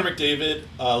 Connor McDavid,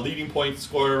 leading point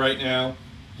scorer right now.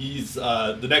 He's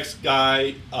the next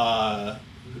guy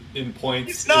in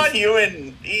points. It's not you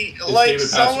and like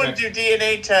someone do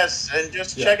DNA tests and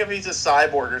just check if he's a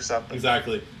cyborg or something.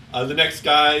 Exactly. The next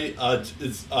guy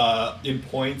is in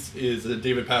points is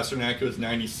David Pastrnak, who has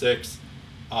 96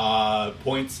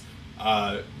 points.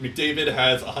 McDavid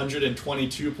has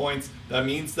 122 points. That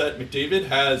means that McDavid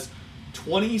has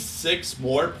 26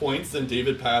 more points than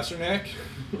David Pastrnak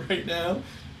right now.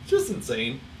 Just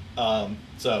insane.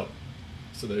 So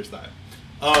there's that.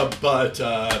 But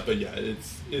yeah,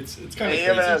 it's kind of crazy. He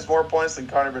even has more points than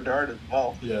Connor Bedard as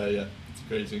well. Yeah, it's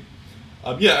crazy.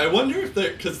 I wonder if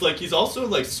because he's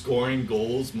also scoring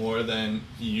goals more than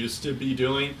he used to be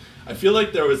doing. I feel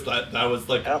like there was that was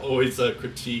always a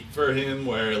critique for him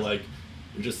where you're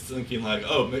just thinking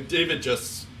oh, McDavid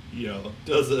just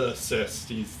does an assist.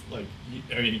 He's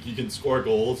he can score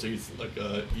goals. He's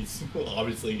he's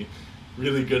obviously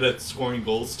really good at scoring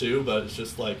goals too, but it's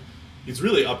just he's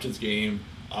really upped his game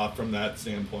from that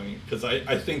standpoint, because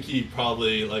I think he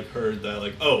probably heard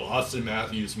that Austin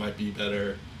Matthews might be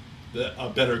a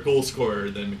better goal scorer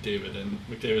than McDavid, and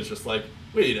McDavid's just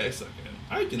wait a second,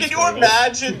 I can. Can you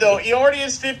imagine though? He already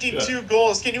has 52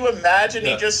 goals. Can you imagine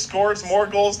he just scores more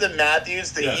goals than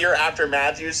Matthews the year after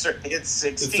Matthews hits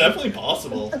 60? It's definitely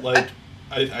possible.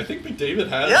 I think McDavid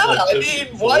has. Yeah,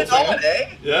 why not?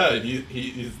 Yeah,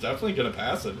 he's definitely gonna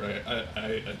pass it, right?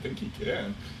 I think he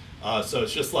can. So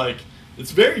it's just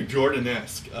it's very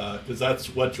Jordan-esque, because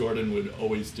that's what Jordan would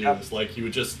always do. Is he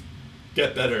would just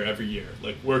get better every year,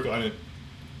 work on it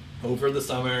over the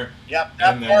summer. Yep,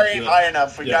 that bar ain't high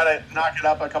enough. We gotta knock it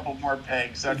up a couple more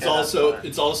pegs. Okay,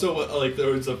 it's also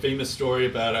there was a famous story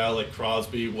about how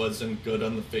Crosby wasn't good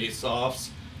on the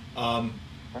face-offs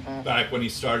back when he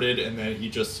started, and then he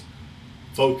just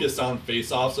focused on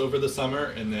face-offs over the summer,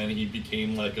 and then he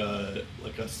became a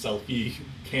Selke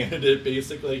candidate.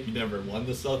 Basically, he never won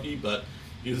the Selke, but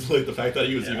He's like the fact that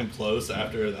he was even close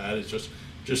after that is just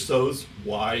shows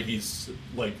why he's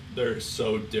like they're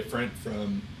so different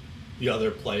from the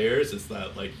other players. Is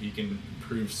that like he can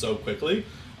improve so quickly,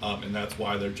 and that's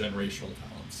why they're generational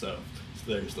talents. So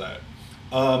there's that.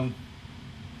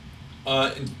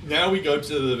 Now we go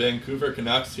to the Vancouver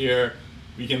Canucks here.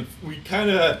 We kind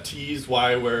of tease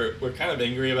why we're kind of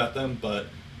angry about them, but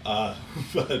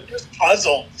just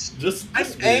puzzled. Just I'm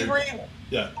weird. angry.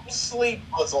 Yeah. Mostly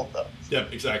puzzled though. Yeah,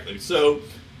 exactly. So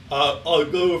I'll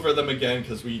go over them again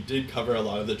because we did cover a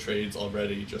lot of the trades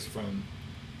already just from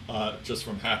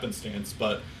happenstance.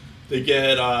 But they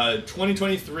get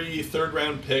 2023 third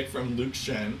round pick from Luke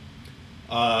Schenn.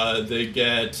 They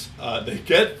get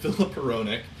Filip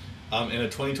Hronek and a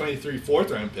 2023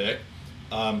 fourth round pick.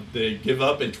 They give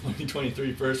up a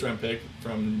 2023 first round pick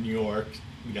from New York,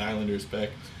 the Islanders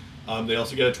pick. They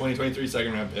also get a 2023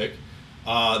 second round pick.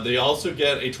 They also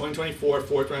get a 2024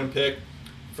 fourth round pick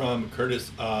from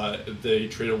Curtis. They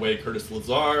trade away Curtis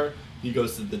Lazar. He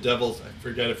goes to the Devils. I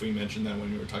forget if we mentioned that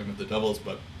when we were talking about the Devils,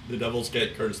 but the Devils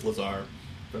get Curtis Lazar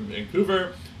from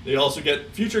Vancouver. They also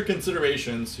get future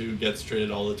considerations, who gets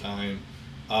traded all the time,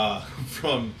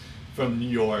 from New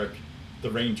York, the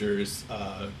Rangers,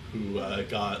 who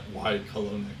got Wyatt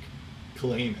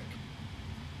Kalanick.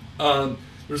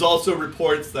 There's also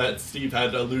reports that Steve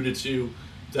had alluded to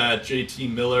that JT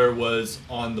Miller was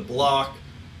on the block,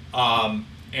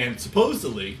 and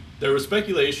supposedly there was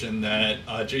speculation that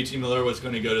JT Miller was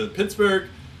going to go to Pittsburgh,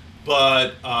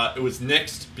 but it was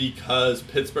nixed because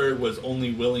Pittsburgh was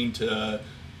only willing to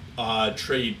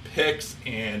trade picks,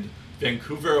 and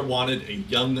Vancouver wanted a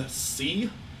young C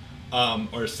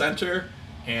or center,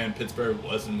 and Pittsburgh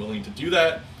wasn't willing to do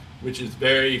that, which is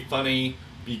very funny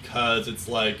because it's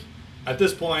like at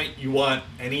this point you want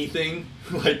anything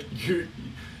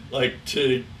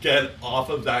to get off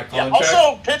of that contract. Yeah,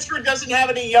 also, Pittsburgh doesn't have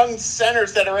any young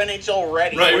centers that are NHL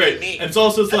ready. Right. And it's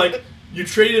also like you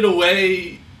traded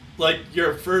away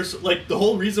your first the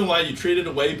whole reason why you traded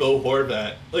away Bo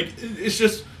Horvat. It's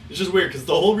just weird because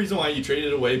the whole reason why you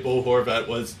traded away Bo Horvat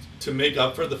was to make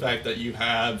up for the fact that you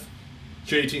have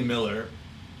JT Miller,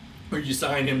 or you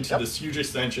sign him to this huge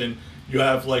extension. You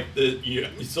have you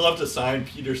still have to sign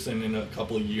Peterson in a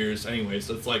couple of years anyway.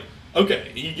 So it's like,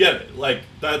 okay, you get it.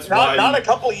 That's why not a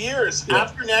couple of years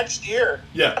after next year.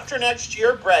 Yeah, after next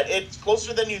year, Brett, it's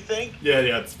closer than you think. Yeah,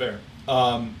 it's fair.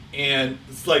 And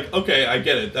it's like, okay, I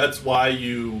get it. That's why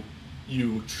you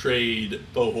trade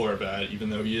Bo Horvat, even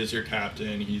though he is your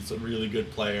captain. He's a really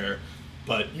good player,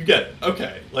 but you get it.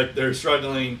 Okay, they're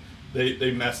struggling.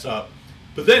 They messed up.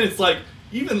 But then it's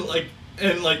even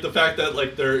the fact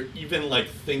that they're even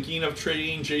thinking of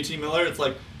trading JT Miller, it's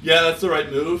yeah, that's the right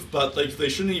move, but they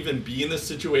shouldn't even be in this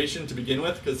situation to begin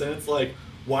with, because then it's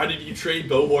why did you trade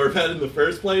Bo Horvat in the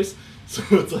first place? So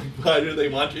it's why do they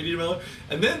want JT Miller?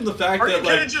 And then the fact that you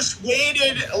could have just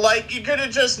waited, you could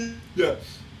have just signed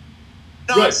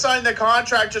the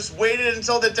contract, just waited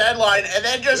until the deadline, and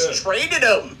then just traded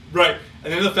him. Right.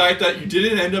 And then the fact that you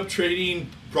didn't end up trading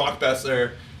Brock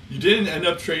Besser, you didn't end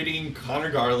up trading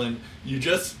Connor Garland. You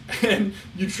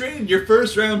traded your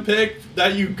first round pick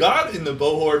that you got in the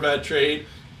Bo Horvat trade,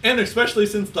 and especially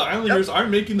since the Islanders aren't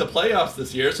making the playoffs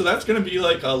this year, so that's going to be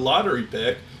a lottery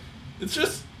pick. It's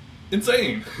just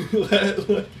insane.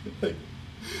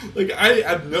 I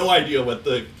have no idea what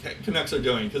the Canucks are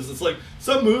doing, because it's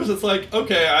some moves. It's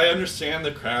okay, I understand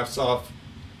the Kravtsov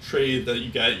trade that you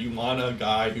get. You want a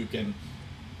guy who can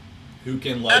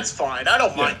that's fine. I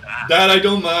don't mind that. That I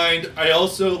don't mind. I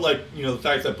also the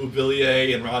fact that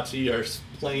Beauvillier and Ratti are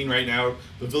playing right now.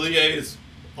 Beauvillier is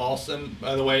awesome,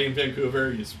 by the way, in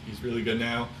Vancouver. He's really good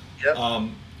now. Yep.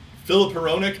 Filip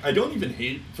Hronek, I don't even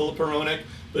hate Filip Hronek,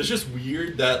 but it's just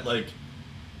weird that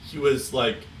he was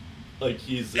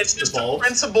he's it's just evolved. The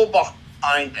principle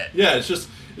behind it. Yeah, it's just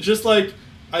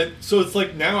so it's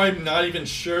now I'm not even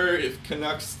sure if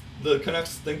the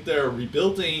Canucks think they're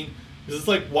rebuilding. Because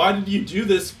it's why did you do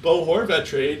this Bo Horvat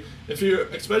trade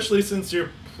especially since you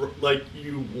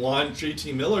want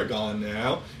JT Miller gone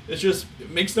now? It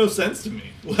makes no sense to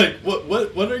me.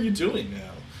 What are you doing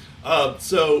now?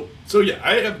 So yeah,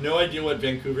 I have no idea what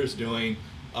Vancouver's doing.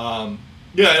 I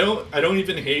don't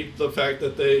even hate the fact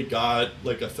that they got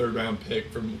a third round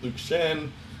pick from Luke Schenn,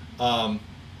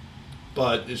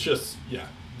 but it's just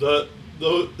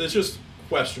it's just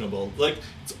questionable.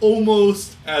 It's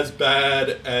almost as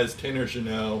bad as Tanner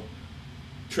Jeannot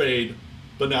trade,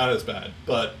 but not as bad.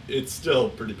 But it's still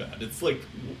pretty bad. It's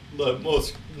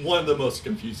one of the most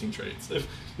confusing trades. If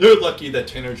they're lucky that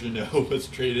Tanner Jeannot was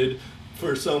traded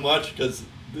for so much, because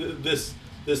this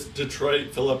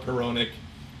Detroit Filip Hronek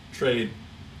trade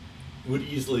would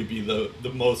easily be the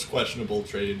most questionable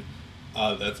trade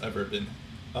that's ever been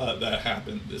that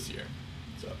happened this year.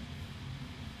 So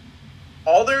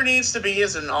all there needs to be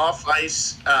is an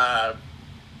off-ice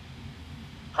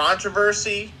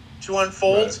controversy to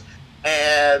unfold,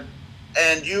 right.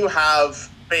 and you have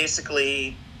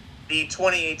basically the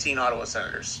 2018 Ottawa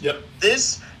Senators. Yep.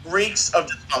 This reeks of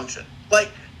dysfunction. Like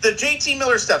the JT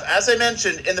Miller stuff, as I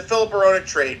mentioned in the Filip Hronek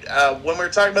trade, when we were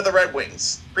talking about the Red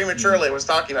Wings, prematurely I was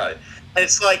talking about it. And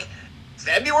it's like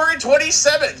February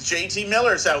 27th, JT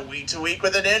Miller's out week to week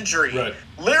with an injury. Right.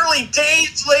 Literally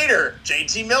days later,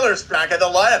 JT Miller's back in the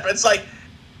lineup. It's like,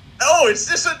 oh, is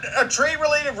this a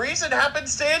trade-related reason?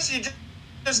 Happenstance? You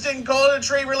just didn't call it a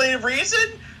trade-related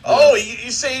reason? Yeah. Oh,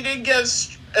 you say you didn't get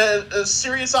a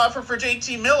serious offer for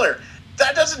JT Miller.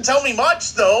 That doesn't tell me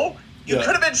much, though. You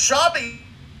could have been shopping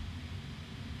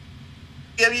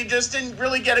if you just didn't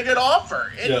really get a good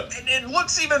offer. And it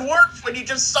looks even worse when you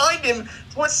just signed him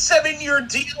to a 7-year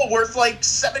deal worth like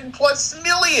 $7+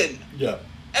 million. Yeah.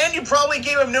 And you probably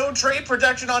gave him no trade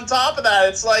protection on top of that.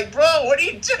 It's like, bro, what are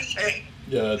you doing?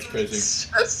 Yeah, that's crazy.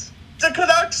 The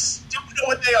Canucks don't know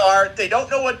what they are. They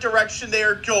don't know what direction they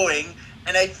are going.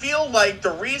 And I feel like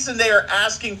the reason they are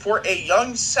asking for a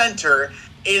young center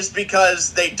is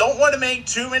because they don't want to make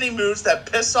too many moves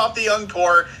that piss off the young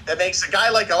core, that makes a guy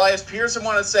like Elias Pearson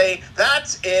want to say,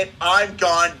 that's it, I'm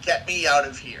gone, get me out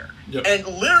of here. Yep. And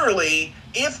literally,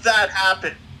 if that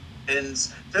happens,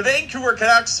 the Vancouver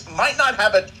Canucks might not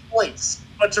have a choice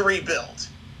but to rebuild. Yep.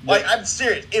 Like, I'm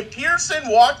serious. If Pearson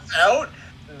walks out,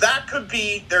 that could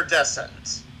be their death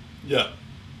sentence. Yeah,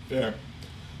 fair.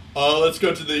 Let's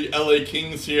go to the LA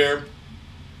Kings here.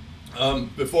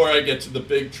 Before I get to the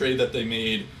big trade that they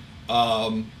made,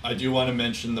 I do want to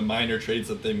mention the minor trades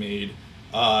that they made.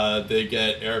 They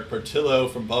get Eric Portillo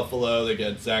from Buffalo. They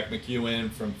get Zach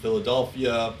McEwen from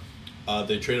Philadelphia.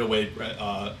 They trade away.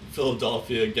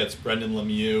 Philadelphia gets Brendan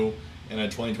Lemieux and a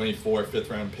 2024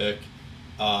 fifth-round pick.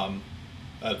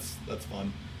 That's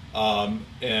fun.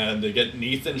 And they get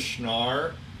Nathan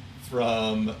Schnarr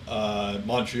from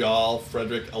Montreal.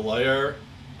 Frederick Allaire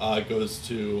goes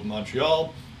to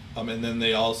Montreal. And then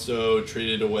they also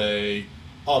traded away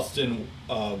Austin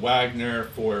Wagner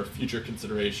for future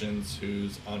considerations,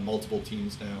 who's on multiple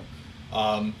teams now.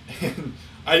 And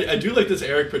I do like this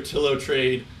Eric Portillo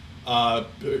trade,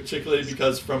 particularly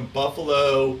because from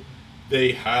Buffalo,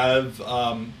 they have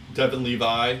Devin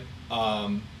Levi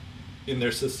in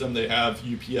their system. They have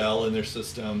UPL in their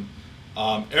system.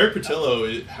 Eric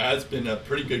Portillo has been a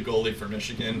pretty good goalie for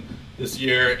Michigan this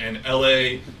year, and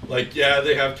LA,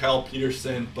 they have Cal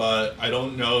Peterson, but I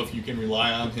don't know if you can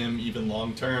rely on him even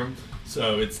long term.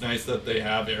 So it's nice that they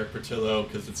have Eric Portillo,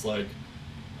 because it's like,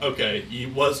 okay, he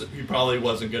probably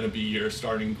wasn't going to be your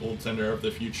starting goaltender of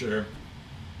the future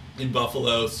in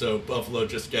Buffalo, so Buffalo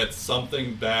just gets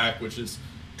something back, which is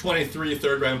 23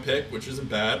 third-round pick, which isn't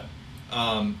bad,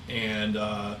 LA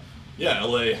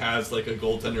has like a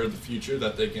goaltender of the future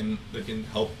that they can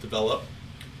help develop.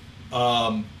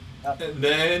 And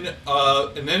then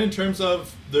in terms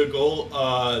of the goal,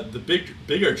 the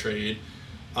bigger trade,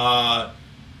 the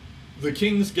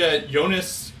Kings get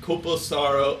Joonas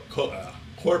Korpisalo.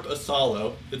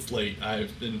 It's late.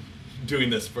 I've been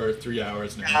doing this for 3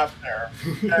 hours now.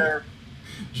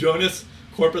 Joonas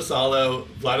Korpisalo,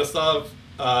 Vladislav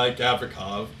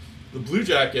Gavrikov. The Blue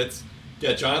Jackets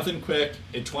get Jonathan Quick,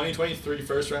 a 2023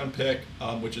 first-round pick,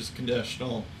 which is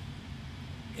conditional,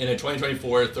 and a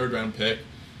 2024 third-round pick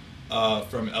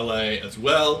from LA as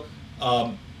well.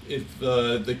 If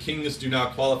the Kings do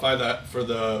not qualify that for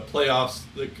the playoffs,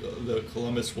 the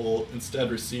Columbus will instead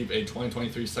receive a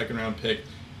 2023 second-round pick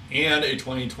and a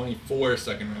 2024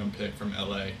 second-round pick from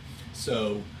LA.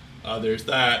 So there's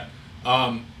that.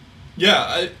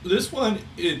 This one,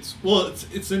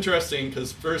 it's interesting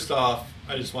because first off,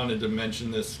 I just wanted to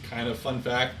mention this kind of fun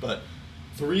fact, but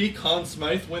 3 Conn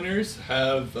Smythe winners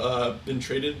have been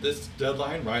traded this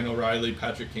deadline: Ryan O'Reilly,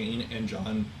 Patrick Kane, and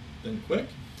Jonathan Quick.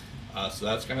 So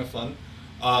that's kind of fun.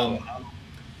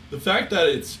 The fact that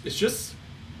it's just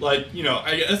I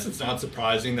guess it's not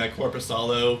surprising that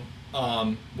Korpisalo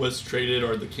was traded,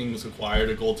 or the Kings acquired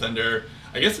a goaltender.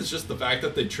 I guess it's just the fact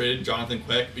that they traded Jonathan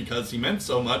Quick because he meant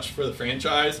so much for the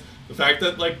franchise. The fact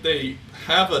that they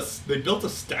built a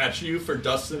statue for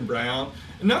Dustin Brown,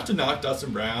 and not to knock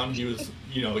Dustin Brown, he was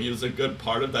a good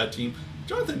part of that team.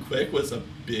 Jonathan Quick was a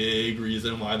big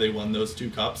reason why they won those 2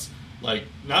 cups.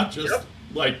 Not just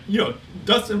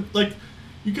Dustin.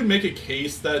 You can make a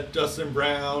case that Dustin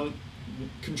Brown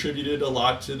contributed a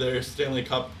lot to their Stanley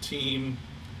Cup team,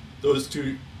 those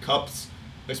 2 cups,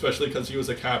 especially because he was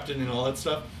a captain and all that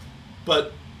stuff.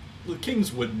 But the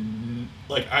Kings would,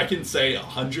 like, I can say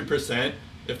 100%,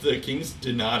 if the Kings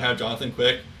did not have Jonathan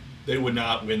Quick, they would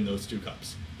not win those 2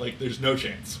 cups. Like, there's no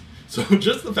chance. So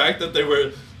just the fact that they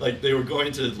were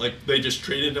going to, like, they just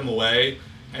traded him away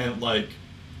and, like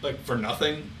for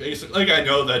nothing, basically. Like, I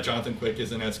know that Jonathan Quick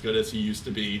isn't as good as he used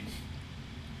to be,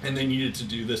 and they needed to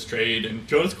do this trade, and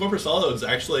Jonas Korpisalo is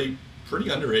actually pretty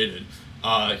underrated.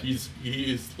 He's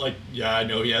like, yeah, I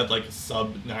know he had, like, a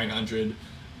sub 900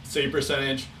 save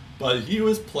percentage, but he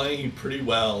was playing pretty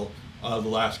well the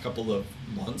last couple of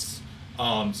months.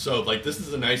 So, like, this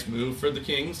is a nice move for the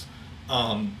Kings.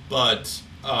 But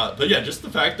yeah, just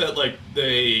the fact that, like,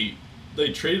 they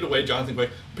traded away Jonathan Quick.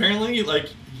 Apparently, like,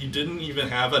 he didn't even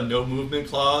have a no movement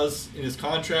clause in his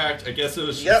contract. I guess it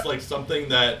was just like something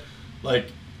that, like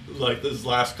this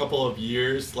last couple of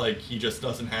years, like, he just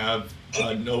doesn't have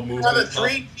no movement. On a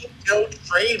 3 no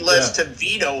trade list to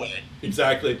veto it.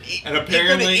 Exactly, and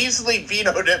apparently he could have easily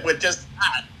vetoed it with just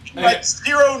that. But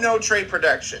 0 no trade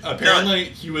protection. Apparently,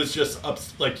 he was just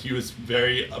he was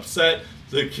very upset.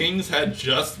 The Kings had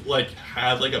just, like,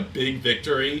 had, like, a big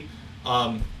victory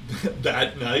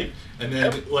that night, and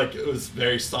then like, it was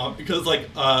very somber because,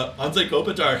 like, Anze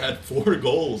Kopitar had 4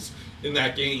 goals in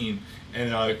that game,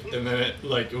 and then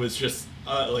it was just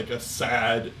like a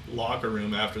sad locker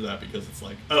room after that, because it's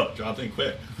like, oh, Jonathan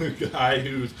Quick, the guy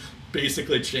who's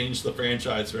basically changed the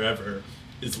franchise forever,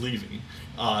 is leaving.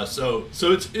 So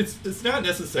it's not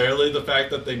necessarily the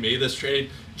fact that they made this trade,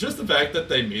 just the fact that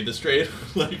they made this trade,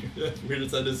 like, as weird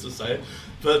as that is to say,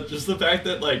 but just the fact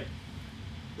that, like,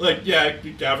 yeah,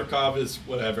 Gavrikov is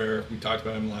whatever, we talked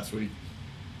about him last week,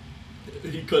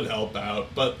 he could help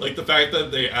out, but, like, the fact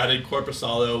that they added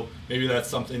Korpisalo, maybe that's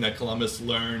something that Columbus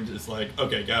learned, is like,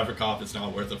 okay, Gavrikov is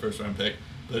not worth a first round pick,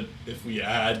 but if we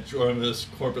add Jonas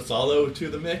Korpisalo to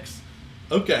the mix,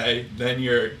 okay, then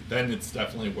it's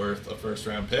definitely worth a first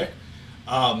round pick.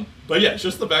 But yeah, it's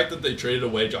just the fact that they traded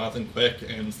away Jonathan Quick,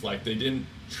 and it's like they didn't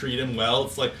treat him well.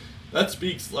 It's like, that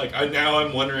speaks, like,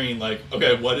 I'm wondering, like,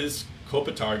 okay, what is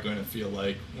Kopitar going to feel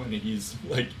like when he's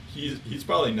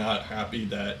probably not happy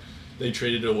that they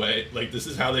traded away. Like, this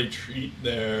is how they treat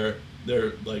their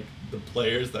like, the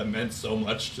players that meant so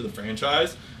much to the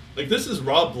franchise. Like, this is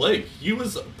Rob Blake. He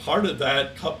was part of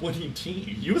that cup-winning team.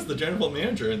 He was the general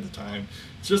manager at the time.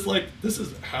 It's just like, this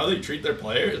is how they treat their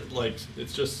players. Like,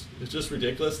 it's just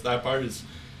ridiculous. That part is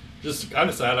just kind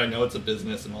of sad. I know it's a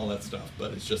business and all that stuff,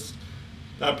 but it's just,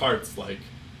 that part's like,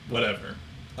 whatever.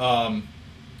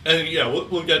 And yeah,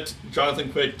 we'll get,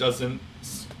 Jonathan Quick doesn't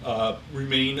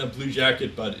remain a Blue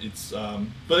Jacket, but it's,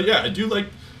 but yeah, I do like,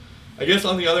 I guess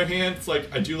on the other hand, it's like,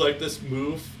 I do like this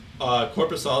move.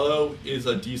 Korpisalo is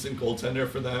a decent goaltender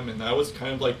for them, and that was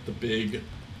kind of like the big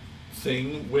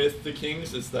thing with the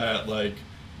Kings, is that, like,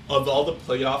 of all the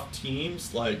playoff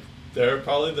teams, like, they're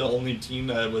probably the only team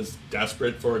that was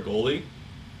desperate for a goalie.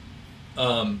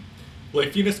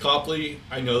 Like, Phoenix Copley,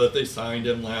 I know that they signed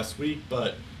him last week,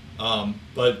 but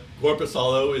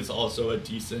Korpisalo is also a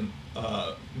decent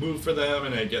move for them,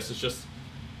 and I guess it's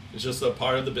just a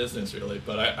part of the business, really.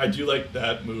 But I do like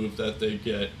that move that they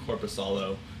get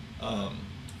Korpisalo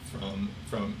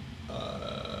from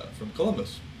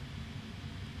Columbus.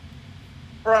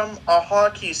 From a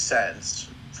hockey sense,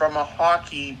 from a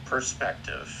hockey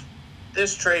perspective,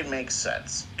 this trade makes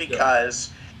sense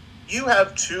because you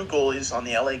have 2 goalies on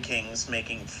the LA Kings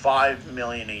making $5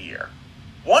 million a year.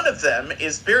 One of them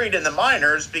is buried in the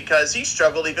minors because he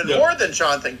struggled even more than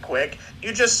Jonathan Quick.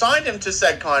 You just signed him to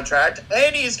said contract,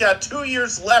 and he's got 2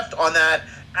 years left on that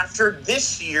after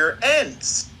this year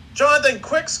ends. Jonathan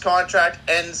Quick's contract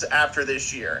ends after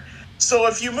this year. So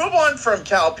if you move on from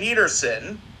Cal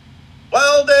Peterson,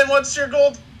 well, then what's your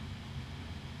goal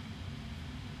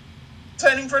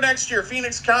signing for next year?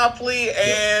 Phoenix Copley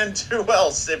and who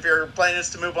else, if your plan is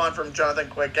to move on from Jonathan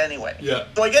Quick anyway? Yeah.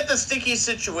 So I get the sticky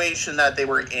situation that they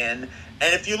were in,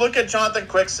 and if you look at Jonathan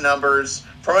Quick's numbers,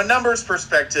 from a numbers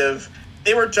perspective,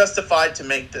 they were justified to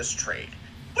make this trade.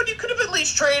 But you could have at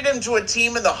least traded him to a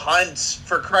team in the hunt,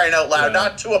 for crying out loud,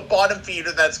 not to a bottom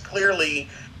feeder that's clearly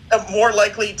more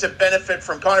likely to benefit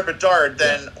from Connor Bedard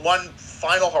than one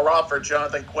final hurrah for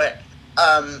Jonathan Quick.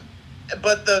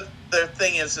 But the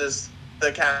thing is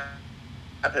the cap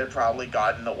had probably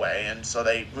gotten in the way, and so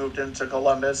they moved him to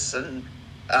Columbus. And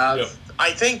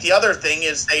I think the other thing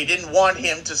is they didn't want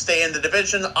him to stay in the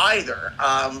division either.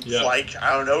 Like,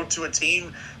 I don't know, to a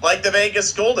team like the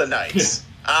Vegas Golden Knights.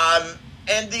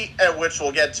 And which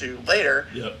we'll get to later.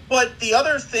 But the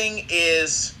other thing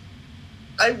is,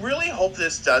 I really hope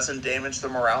this doesn't damage the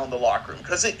morale in the locker room,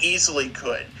 because it easily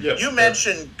could. You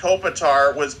mentioned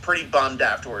Kopitar was pretty bummed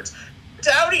afterwards.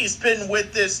 Doughty's been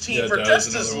with this team for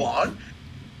just as long.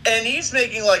 and he's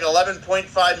making like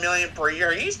 $11.5 million per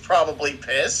year. He's probably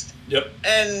pissed. Yep.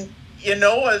 And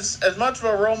as much of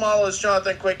a role model as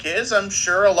Jonathan Quick is, I'm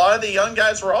sure a lot of the young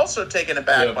guys were also taken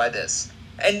aback by this.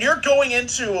 And you're going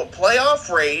into a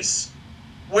playoff race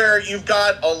where you've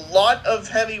got a lot of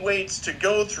heavyweights to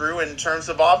go through in terms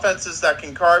of offenses that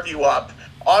can carve you up.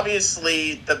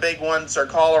 Obviously, the big ones are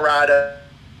Colorado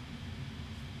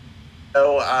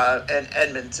and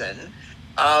Edmonton.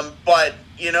 But,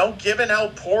 given how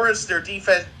porous their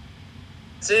defense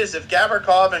is, if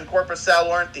Gavrikov and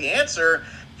Korpisalo aren't the answer,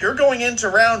 you're going into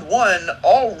round one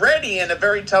already in a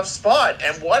very tough spot.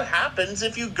 And what happens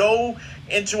if you go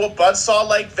into a buzzsaw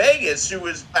like Vegas, who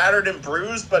is battered and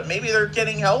bruised, but maybe they're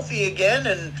getting healthy again,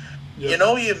 and,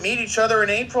 you meet each other in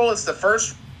April. It's the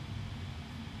first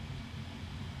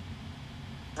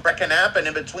that can happen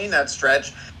in between that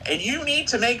stretch. And you need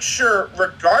to make sure,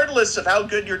 regardless of how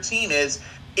good your team is,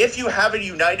 if you have a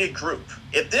united group.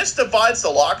 If this divides the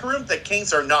locker room, the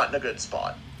Kings are not in a good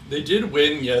spot. They did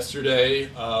win yesterday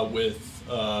with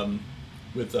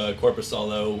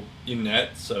Korpisalo in net,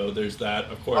 so there's that.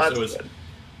 Of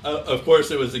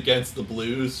course, it was against the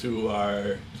Blues, who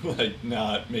are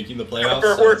not making the playoffs.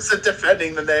 They're worse at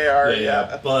defending than they are.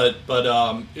 Yeah. But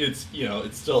it's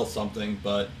it's still something.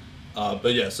 But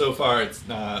yeah, so far it's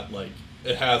not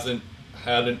it hasn't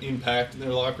had an impact in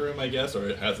their locker room, I guess, or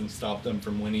it hasn't stopped them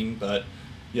from winning. But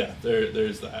yeah,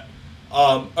 there's that.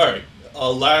 All right,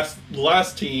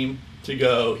 last team to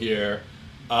go here.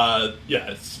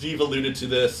 Steve alluded to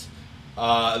this.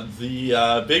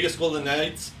 The Vegas Golden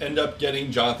Knights end up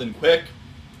getting Jonathan Quick.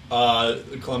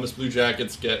 The Columbus Blue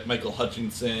Jackets get Michael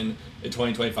Hutchinson, a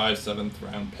 2025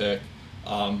 7th-round pick.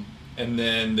 And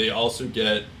then they also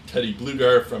get Teddy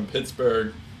Blueger from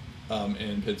Pittsburgh.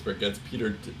 And Pittsburgh gets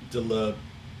Peter Dilberator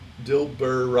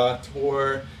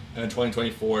and a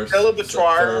 2024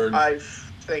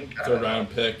 third-round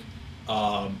pick.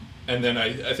 And then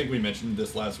I think we mentioned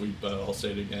this last week, but I'll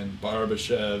say it again.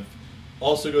 Barbashev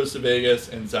also goes to Vegas,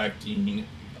 and Zach Dean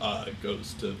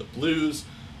goes to the Blues.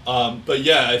 But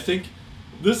yeah, I think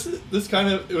this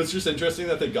kind of, it was just interesting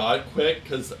that they got Quick,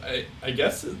 because I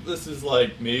guess this is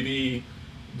maybe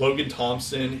Logan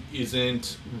Thompson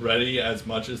isn't ready as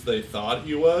much as they thought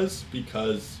he was,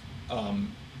 because Logan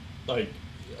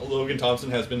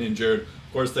Thompson has been injured.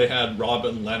 Of course, they had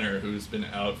Robin Lehner, who's been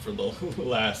out for the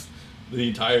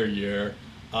entire year.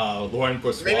 Lauren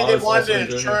Bourgeois. Maybe they wanted an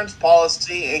insurance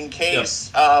policy in case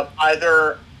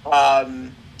either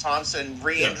Thompson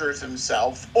re-injures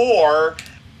himself, or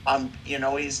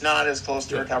he's not as close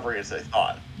to recovery as they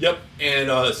thought. Yep,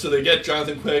 and so they get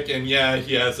Jonathan Quick, and he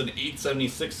has an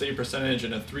 .876 save percentage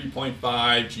and a 3.5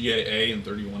 GAA in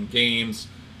 31 games.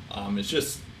 It's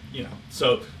just,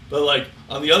 so, but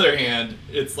on the other hand,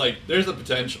 it's there's a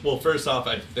potential. Well, first off,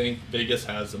 I think Vegas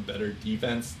has a better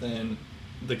defense than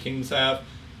the Kings have,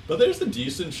 but there's a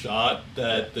decent shot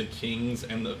that the Kings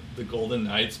and the Golden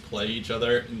Knights play each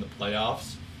other in the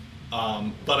playoffs.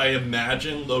 But I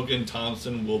imagine Logan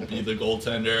Thompson will be the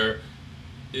goaltender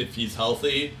if he's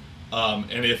healthy.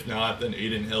 And if not, then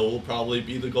Adin Hill will probably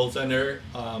be the goaltender.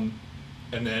 And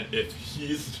then if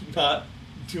he's not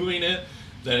doing it,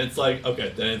 then it's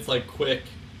Quick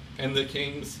and the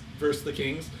Kings versus the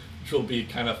Kings, which will be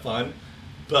kind of fun.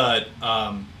 But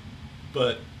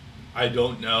I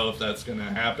don't know if that's going to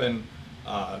happen,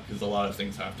 because a lot of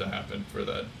things have to happen for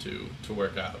that to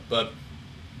work out. But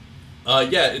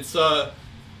it's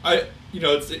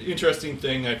it's an interesting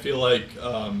thing. I feel like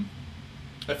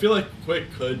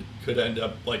Quick could end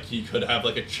up he could have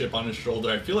a chip on his shoulder.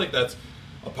 I feel like that's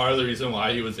a part of the reason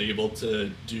why he was able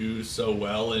to do so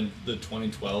well in the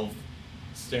 2012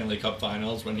 Stanley Cup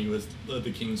Finals, when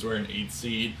the Kings were an 8th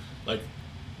seed.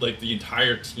 The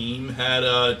entire team had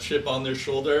a chip on their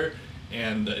shoulder,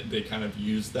 and they kind of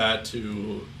used that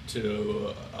to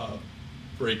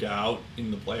break out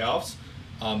in the playoffs.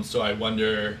 So I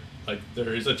wonder,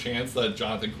 there is a chance that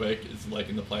Jonathan Quick is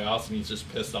in the playoffs and he's just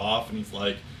pissed off, and he's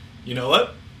you know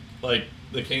what,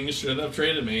 the Kings shouldn't have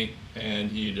traded me, and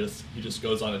he just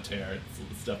goes on a tear.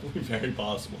 It's definitely very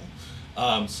possible.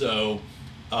 I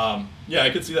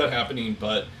could see that happening,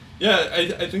 but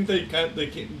yeah, I think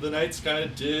the Knights kind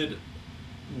of did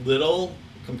little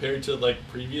compared to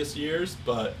previous years,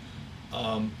 but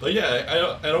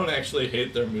yeah, I don't actually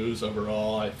hate their moves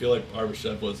overall. I feel like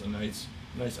Barbashev was a nice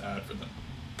ad for them,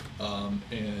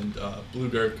 and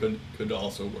Blueger could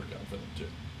also work out for them too.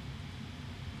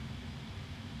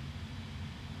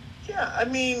 Yeah, I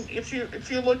mean, if you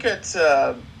look at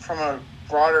from a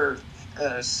broader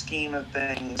scheme of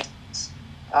things,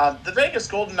 the Vegas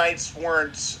Golden Knights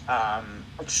weren't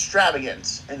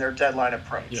extravagant in their deadline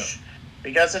approach.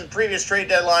 Because in previous trade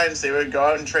deadlines, they would go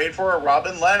out and trade for a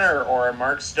Robin Leonard or a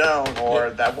Mark Stone,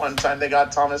 or that one time they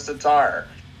got Thomas Tatar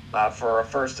for a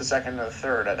first, a second, and a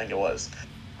third, I think it was.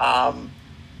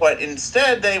 But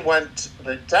instead, they went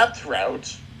the depth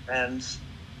route, and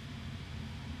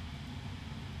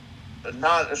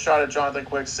not a shot at Jonathan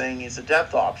Quick saying he's a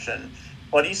depth option,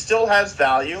 but he still has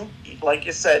value. Like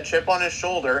you said, chip on his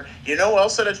shoulder. You know who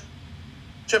else had a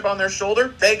chip on their shoulder?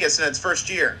 Vegas in its first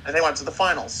year, and they went to the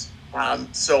finals.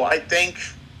 So I think,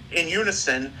 in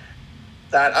unison,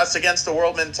 that us against the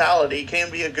world mentality can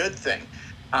be a good thing.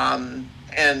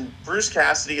 And Bruce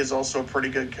Cassidy is also a pretty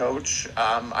good coach.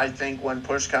 I think when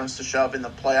push comes to shove in the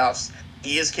playoffs,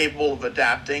 he is capable of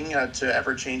adapting to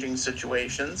ever-changing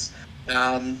situations.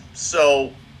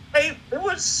 So it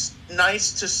was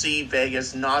nice to see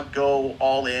Vegas not go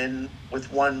all in with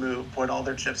one move, put all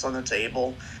their chips on the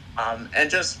table, and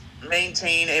just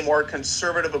maintain a more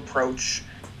conservative approach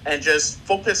and just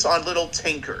focus on little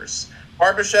tinkers.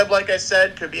 Barbashev, like I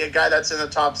said, could be a guy that's in the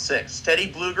top 6.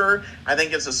 Teddy Bluger, I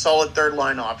think, is a solid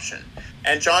third-line option.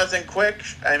 And Jonathan Quick,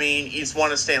 I mean, he's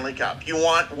won a Stanley Cup. You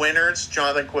want winners,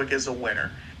 Jonathan Quick is a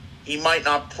winner. He might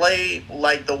not play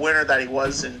like the winner that he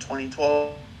was in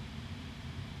 2012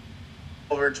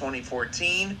 or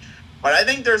 2014, but I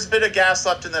think there's a bit of gas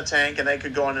left in the tank, and they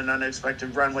could go on an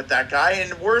unexpected run with that guy.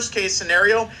 In worst case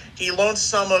scenario, he loans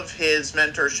some of his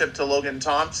mentorship to Logan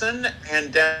Thompson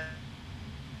and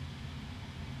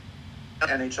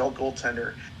NHL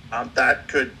goaltender. That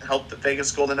could help the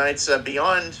Vegas Golden Knights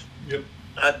beyond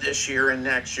this year and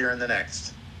next year and the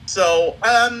next. So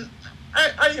I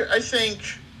think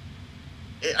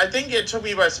it took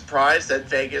me by surprise that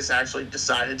Vegas actually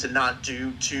decided to not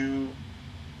do too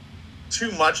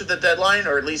much at the deadline,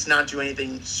 or at least not do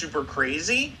anything super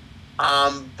crazy.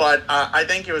 But I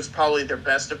think it was probably their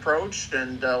best approach,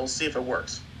 and we'll see if it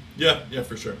works. Yeah,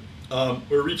 for sure.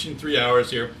 We're reaching 3 hours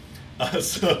here.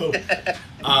 So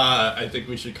I think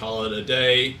we should call it a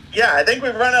day. Yeah, I think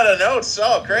we've run out of notes.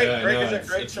 Oh, great. Yeah,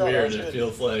 it's show. Weird. It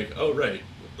feels like, oh, right.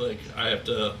 Like, I have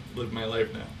to live my life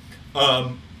now.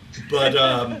 But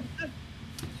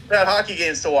we got hockey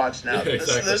games to watch now. Yeah,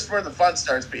 exactly. This is where the fun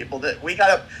starts, people. That we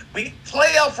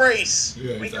playoff race.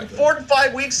 Yeah, we exactly. got 4 to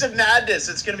 5 weeks of madness.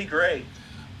 It's going to be great.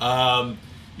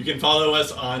 You can follow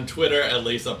us on Twitter at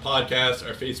Lace Up Podcast.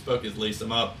 Our Facebook is Lace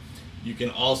 'em Up. You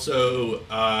can also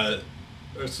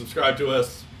subscribe to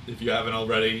us if you haven't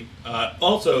already.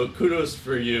 Also, kudos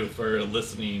for you for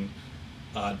listening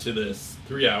to this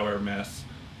 3-hour mess.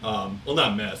 Well,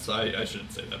 not mess. I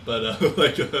shouldn't say that, but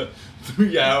like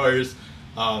 3 hours.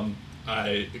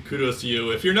 Kudos to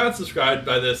you. If you're not subscribed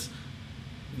by this,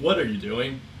 what are you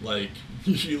doing? Like,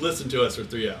 you listen to us for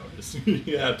 3 hours.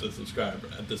 You have to subscribe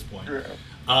at this point.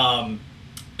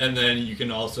 And then you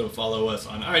can also follow us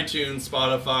on iTunes,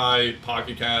 Spotify,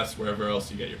 Pocket Cast, wherever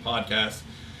else you get your podcasts.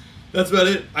 That's about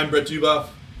it. I'm Brett Duboff.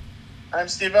 I'm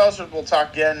Steve Ellsworth. We'll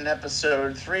talk again in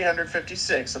episode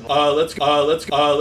 356.